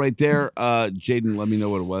title right there. Jaden, let me know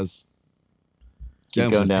what it was.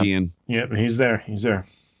 Keep going down. Peeing. Yep, he's there. He's there.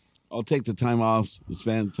 I'll take the time off,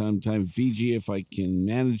 spend some time in Fiji if I can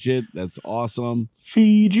manage it. That's awesome.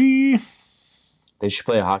 Fiji. They should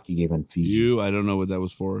play a hockey game in Fiji. I don't know what that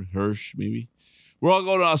was for. Hirsch, maybe. We're all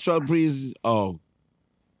going to Australia, please. Oh.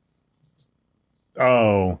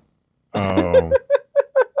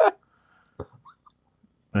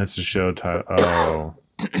 That's the show title. Oh.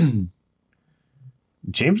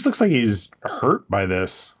 James looks like he's hurt by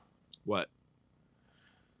this. What?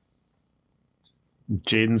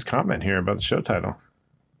 Jaden's comment here about the show title.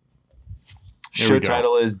 Show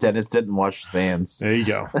title is Dennis didn't wash his hands. There you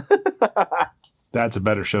go. That's a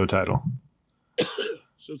better show title.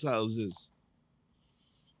 Show title is this.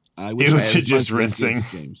 I wish I had just rinsing.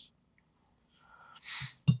 James.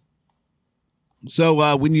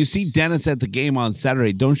 So when you see Dennis at the game on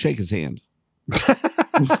Saturday, don't shake his hand.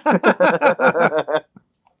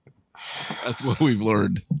 That's what we've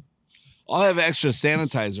learned. I'll have extra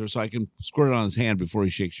sanitizer so I can squirt it on his hand before he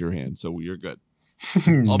shakes your hand. So you're good.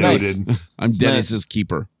 Noted. I'm Dennis's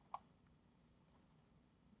keeper.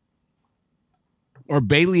 Or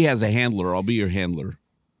Bailey has a handler. I'll be your handler.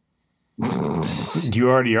 You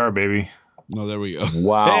already are, baby. No, there we go.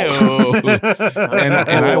 Wow. and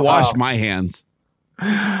I wash my hands.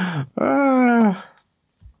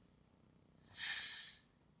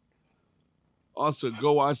 Also,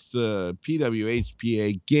 go watch the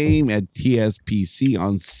PWHPA game at TSPC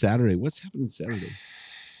on Saturday. What's happening Saturday?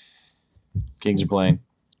 Kings are playing.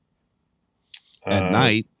 At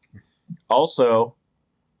night. Also,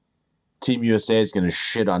 Team USA is going to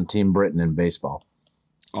shit on Team Britain in baseball.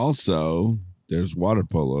 Also, there's water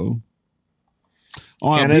polo.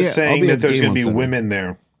 Oh, Hannah's saying that there's going to be women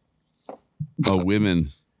there. Oh, women.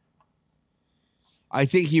 I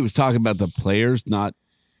think he was talking about the players, not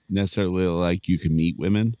necessarily like you can meet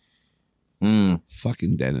women.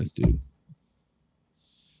 Fucking Dennis, dude.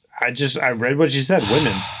 I read what you said,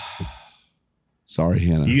 women. Sorry,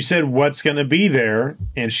 Hannah. You said what's going to be there,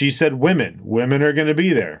 and she said women. Women are going to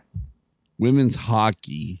be there. Women's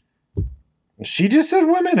hockey. She just said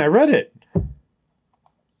women. I read it.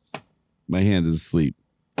 My hand is asleep.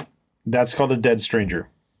 That's called a dead stranger.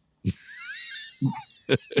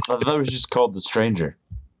 I thought it was just called The Stranger.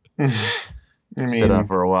 Sit on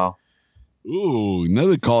for a while. Ooh,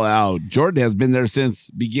 another call out. Jordan has been there since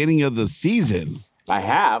beginning of the season. I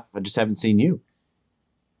have. I just haven't seen you.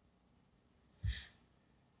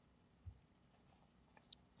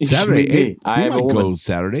 Saturday. Hey, I might go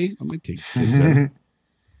Saturday. I might take kids there.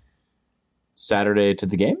 Saturday to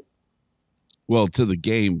the game? Well, to the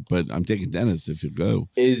game, but I'm taking Dennis if you go.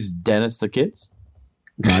 Is Dennis the kids?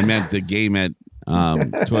 No, I meant the game at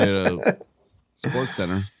Toyota Sports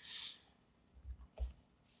Center.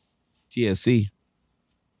 TSC.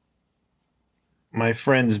 My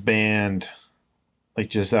friend's band, like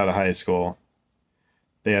just out of high school,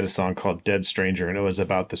 they had a song called Dead Stranger, and it was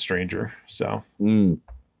about the stranger. So,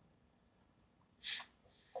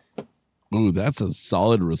 Ooh, that's a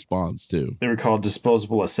solid response too. They were called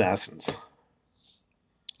Disposable Assassins.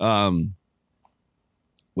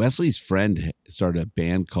 Wesley's friend started a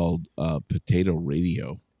band called Potato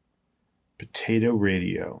Radio. Potato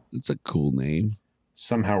Radio. It's a cool name.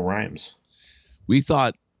 Somehow rhymes. We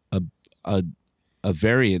thought a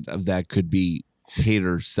variant of that could be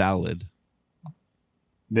tater salad.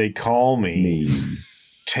 They call me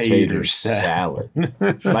Tater Salad.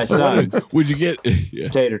 My son. Would you get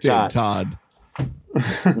Tater Todd?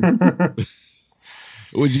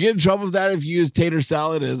 Would you get in trouble with that if you used Tater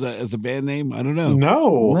Salad as a band name? I don't know.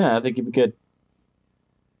 No. Yeah, I think you'd be good.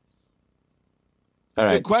 All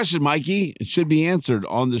right. Good question, Mikey. It should be answered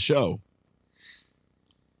on the show.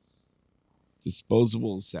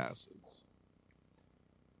 Disposable Assassins.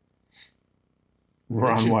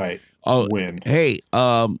 Ron White. Win. Hey,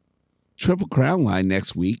 Triple Crown line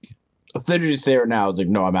next week. If they just say it now, I was like,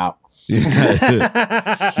 no, I'm out.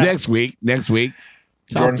 Next week.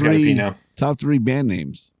 Top three band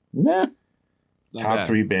names. Nah. Top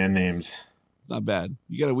 3 band names. It's not bad.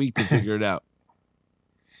 You got a week to figure it out.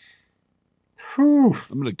 Whew.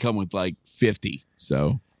 I'm going to come with like 50.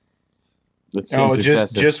 So.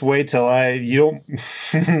 Just wait till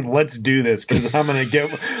let's do this, because I'm gonna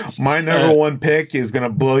get my number one pick is gonna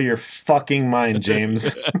blow your fucking mind,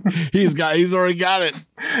 James. He's already got it.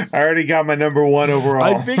 I already got my number one overall.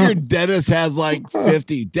 I figured Dennis has like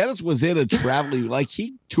 50. Dennis was in a traveling, like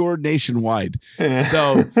he toured nationwide.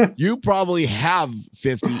 So you probably have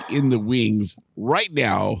 50 in the wings right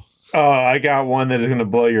now. Oh, I got one that is gonna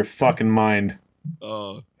blow your fucking mind.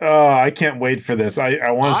 I can't wait for this. I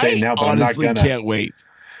want to say now, but I'm not gonna. I can't wait.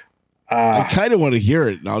 I kind of want to hear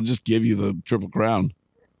it, and I'll just give you the Triple Crown.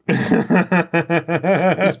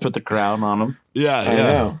 Just put the crown on him. Yeah, I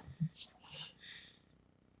know.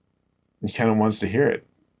 He kind of wants to hear it.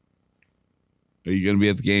 Are you going to be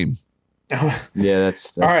at the game? Yeah,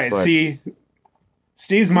 that's all right. See,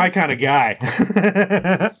 Steve's my kind of guy.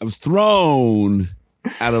 I was thrown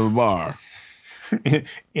out of a bar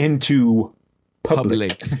into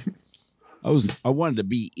public. I wanted to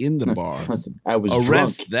be in the bar. Listen, I was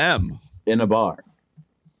arrest drunk them in a bar.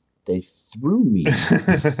 They threw me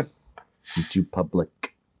into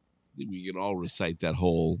public. We can all recite that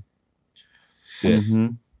whole bit.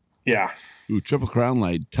 Yeah. Ooh, Triple Crown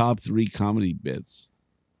Light, top 3 comedy bits.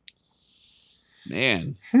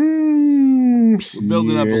 Man. We're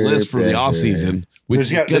building up a list for the off season.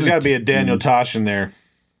 There's got to be a Daniel Tosh in there.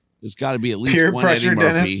 There's got to be at least peer one pressure, Eddie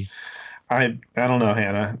Murphy. Dennis. I don't know,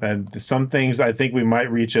 Hannah. Some things I think we might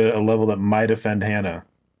reach a level that might offend Hannah.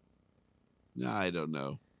 No, I don't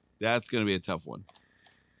know. That's going to be a tough one.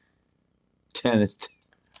 Tennis.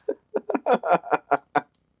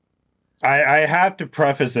 I have to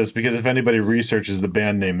preface this because if anybody researches the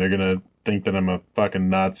band name, they're going to think that I'm a fucking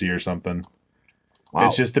Nazi or something. Wow.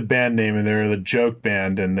 It's just a band name, and they're the joke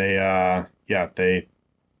band, and they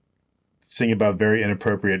sing about very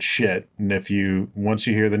inappropriate shit. And once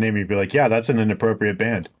you hear the name, you'd be like, yeah, that's an inappropriate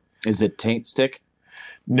band. Is it Taint Stick?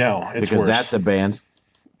 No, it's because worse. That's a band.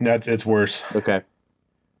 It's worse. Okay.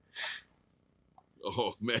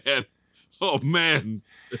 Oh man.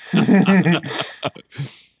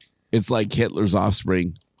 It's like Hitler's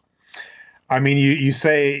Offspring. I mean, you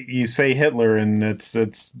say Hitler, and it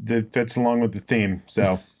fits along with the theme.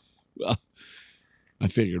 So, well, I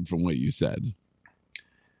figured from what you said.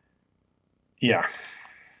 Yeah.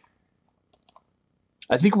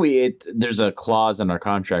 I think there's a clause in our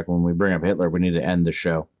contract when we bring up Hitler, we need to end the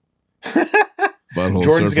show.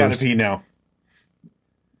 Jordan's got to pee now.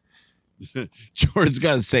 Jordan's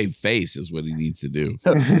got to save face is what he needs to do.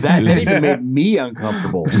 that even made me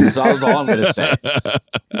uncomfortable. That's all I'm going to say.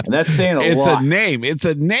 And that's saying a lot. It's a name. It's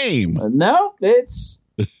a name. No, it's...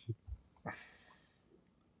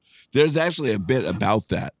 There's actually a bit about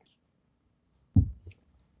that.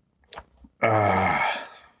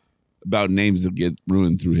 About names that get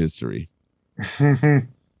ruined through history.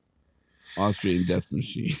 Austrian Death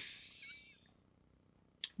Machine.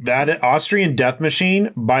 That Austrian Death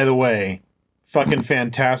Machine, by the way, fucking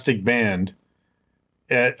fantastic band.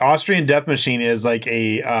 Austrian Death Machine is like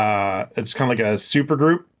it's kind of like a super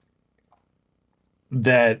group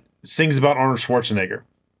that sings about Arnold Schwarzenegger.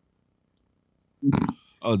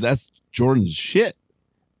 Oh, that's Jordan's shit.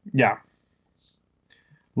 Yeah.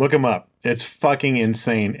 Look him up. It's fucking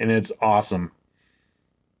insane and it's awesome.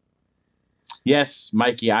 Yes,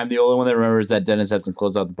 Mikey, I'm the only one that remembers that Dennis hasn't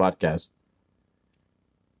closed out the podcast.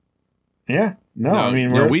 Yeah. No, I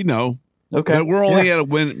mean, we know. Okay. But we're only at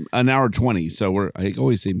an hour 20, so I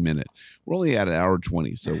always say minute. We're only at an hour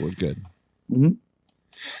 20, so we're good. Mm-hmm.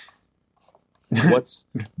 What's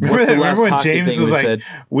remember when James was like,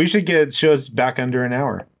 we should get shows back under an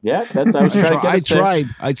hour? Yeah, that's I was trying to get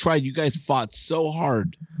I tried. You guys fought so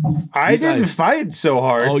hard. I didn't fight so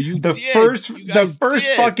hard. Oh, you the did. first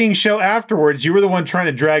fucking show afterwards, you were the one trying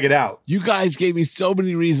to drag it out. You guys gave me so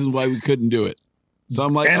many reasons why we couldn't do it. So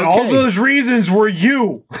I'm like, and all those reasons were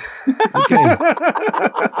you. Okay.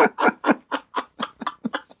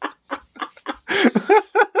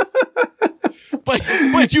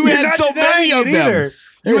 But you had so many of them. Either.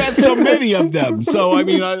 You had so many of them. So I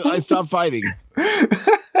mean, I stopped fighting.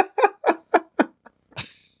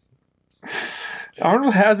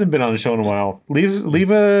 Arnold hasn't been on the show in a while.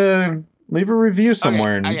 Leave a review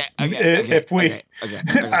somewhere.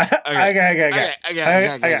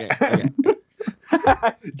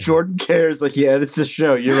 Jordan cares like he edits the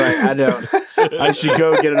show. You're right. I don't. I should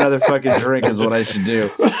go get another fucking drink is what I should do.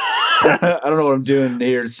 I don't know what I'm doing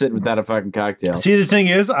here sitting without a fucking cocktail. See, the thing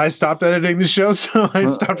is, I stopped editing the show, so I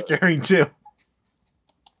stopped caring too.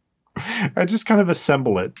 I just kind of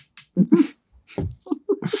assemble it.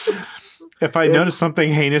 If I notice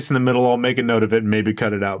something heinous in the middle, I'll make a note of it and maybe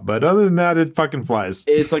cut it out. But other than that, it fucking flies.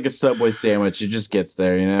 It's like a Subway sandwich. It just gets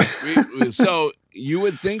there, you know? So you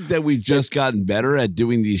would think that we've just gotten better at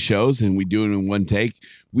doing these shows and we do it in one take.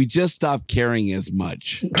 We just stopped caring as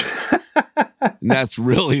much. And that's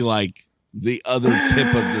really like the other tip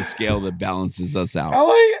of the scale that balances us out.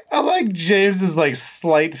 I like James's like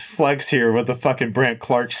slight flex here with the fucking Brant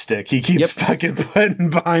Clark stick. He keeps fucking putting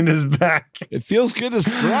behind his back. It feels good to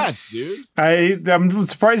scratch, dude. I'm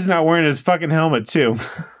surprised he's not wearing his fucking helmet too.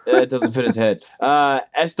 It doesn't fit his head.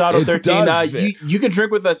 S.13, you can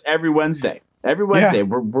drink with us every Wednesday. Every Wednesday,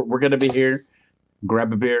 we're gonna be here.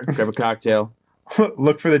 Grab a beer, grab a cocktail.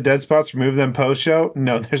 Look for the dead spots. Remove them post show.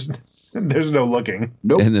 No, there's no looking.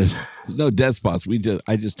 Nope. And there's no dead spots.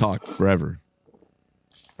 I just talk forever.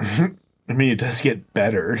 I mean, it does get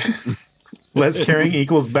better. Less caring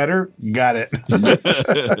equals better. Got it.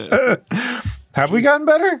 Have we gotten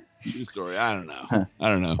better? True story. I don't know. I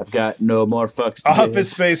don't know. I've got no more fucks to Office give.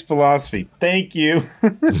 Space philosophy. Thank you.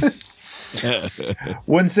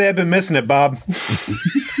 Wouldn't say I've been missing it, Bob.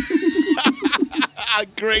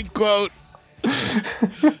 Great quote.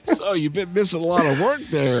 So you've been missing a lot of work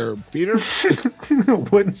there, Peter.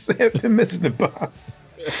 Wouldn't say I've been missing it, Bob.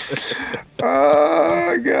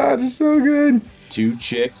 Oh God, it's so good. Two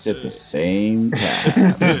chicks at the same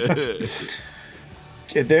time.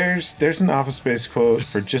 There's an Office Space quote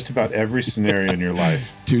for just about every scenario in your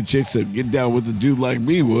life. Two chicks that get down with a dude like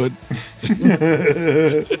me would.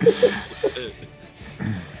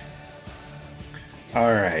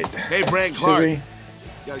 All right. Hey, Brant Clark.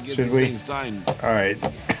 Gotta get this thing signed. All right.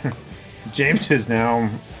 James is now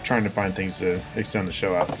trying to find things to extend the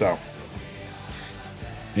show out. So,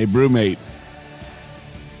 hey, brewmate,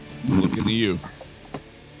 I'm looking at you.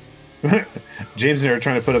 James and I are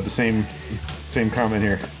trying to put up the same comment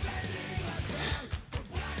here.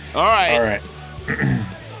 All right.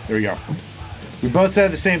 There we go. We both said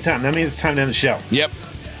at the same time. That means it's time to end the show. Yep.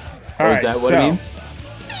 All right. Is that what it means?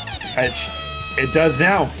 It does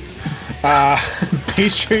now. Be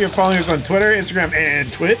sure you're following us on Twitter, Instagram,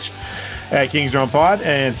 and Twitch at Kings Realm Pod,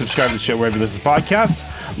 and subscribe to the show wherever this is podcasts.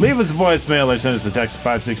 Leave us a voicemail or send us a text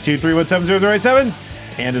at 562-317-0087.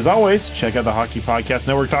 And as always, check out the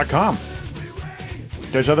hockeypodcastnetwork.com.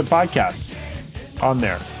 There's other podcasts on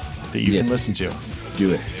there that you can listen to.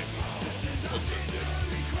 Do it.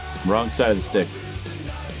 Wrong side of the stick.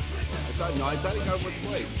 I thought he got it with the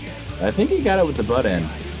blade. I think he got it with the butt end.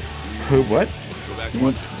 Who? What? Go back and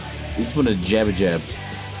watch it. He's put a jab.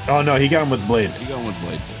 Oh, no, he got him with blade. He got one with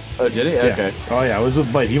blade. Oh, did he? Yeah. Okay. Oh, yeah, it was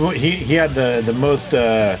with blade. He had the most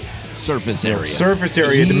surface area. Surface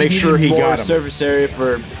area to make sure he got him. Surface area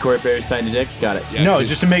for Corey Barry's tiny dick. Got it. Yeah, no,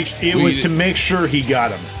 just to make to make sure he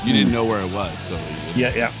got him. You didn't know where it was, so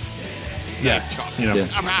yeah. You know.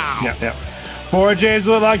 Yeah. Yeah. For James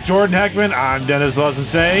Whitlock, Jordan Heckman, I'm Dennis Wilson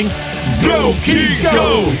saying, Go Kings,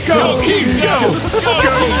 go! Go Kings, go! Go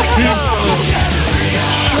Kings,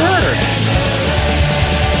 Sure.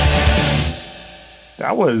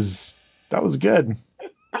 That was good.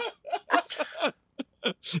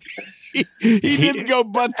 He didn't go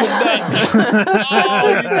butt to nut.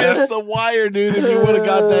 Oh, you missed the wire, dude. If you would have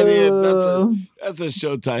got that in, that's a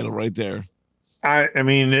show title right there. I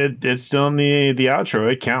mean, it's still in the outro.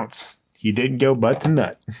 It counts. He didn't go butt to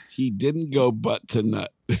nut. He didn't go butt to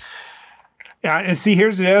nut. Yeah, and see,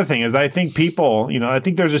 here's the other thing is I think people, I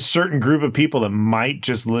think there's a certain group of people that might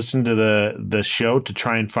just listen to the show to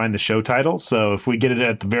try and find the show title. So if we get it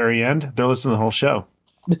at the very end, they're listening to the whole show.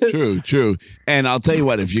 True. And I'll tell you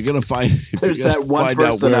what, if you're gonna find out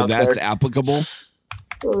where that's applicable,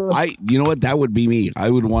 you know what, that would be me.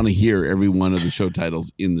 I would want to hear every one of the show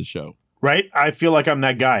titles in the show. Right? I feel like I'm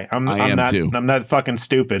that guy. I'm too. I'm not fucking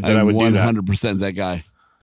stupid that I would do that. I'm 100% that guy.